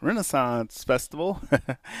Renaissance Festival.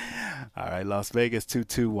 All right, Las Vegas,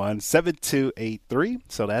 221-7283.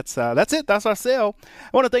 So that's it. That's our sale.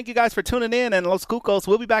 I want to thank you guys for tuning in. And Los Cucos,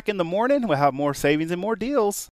 we'll be back in the morning. We'll have more savings and more deals.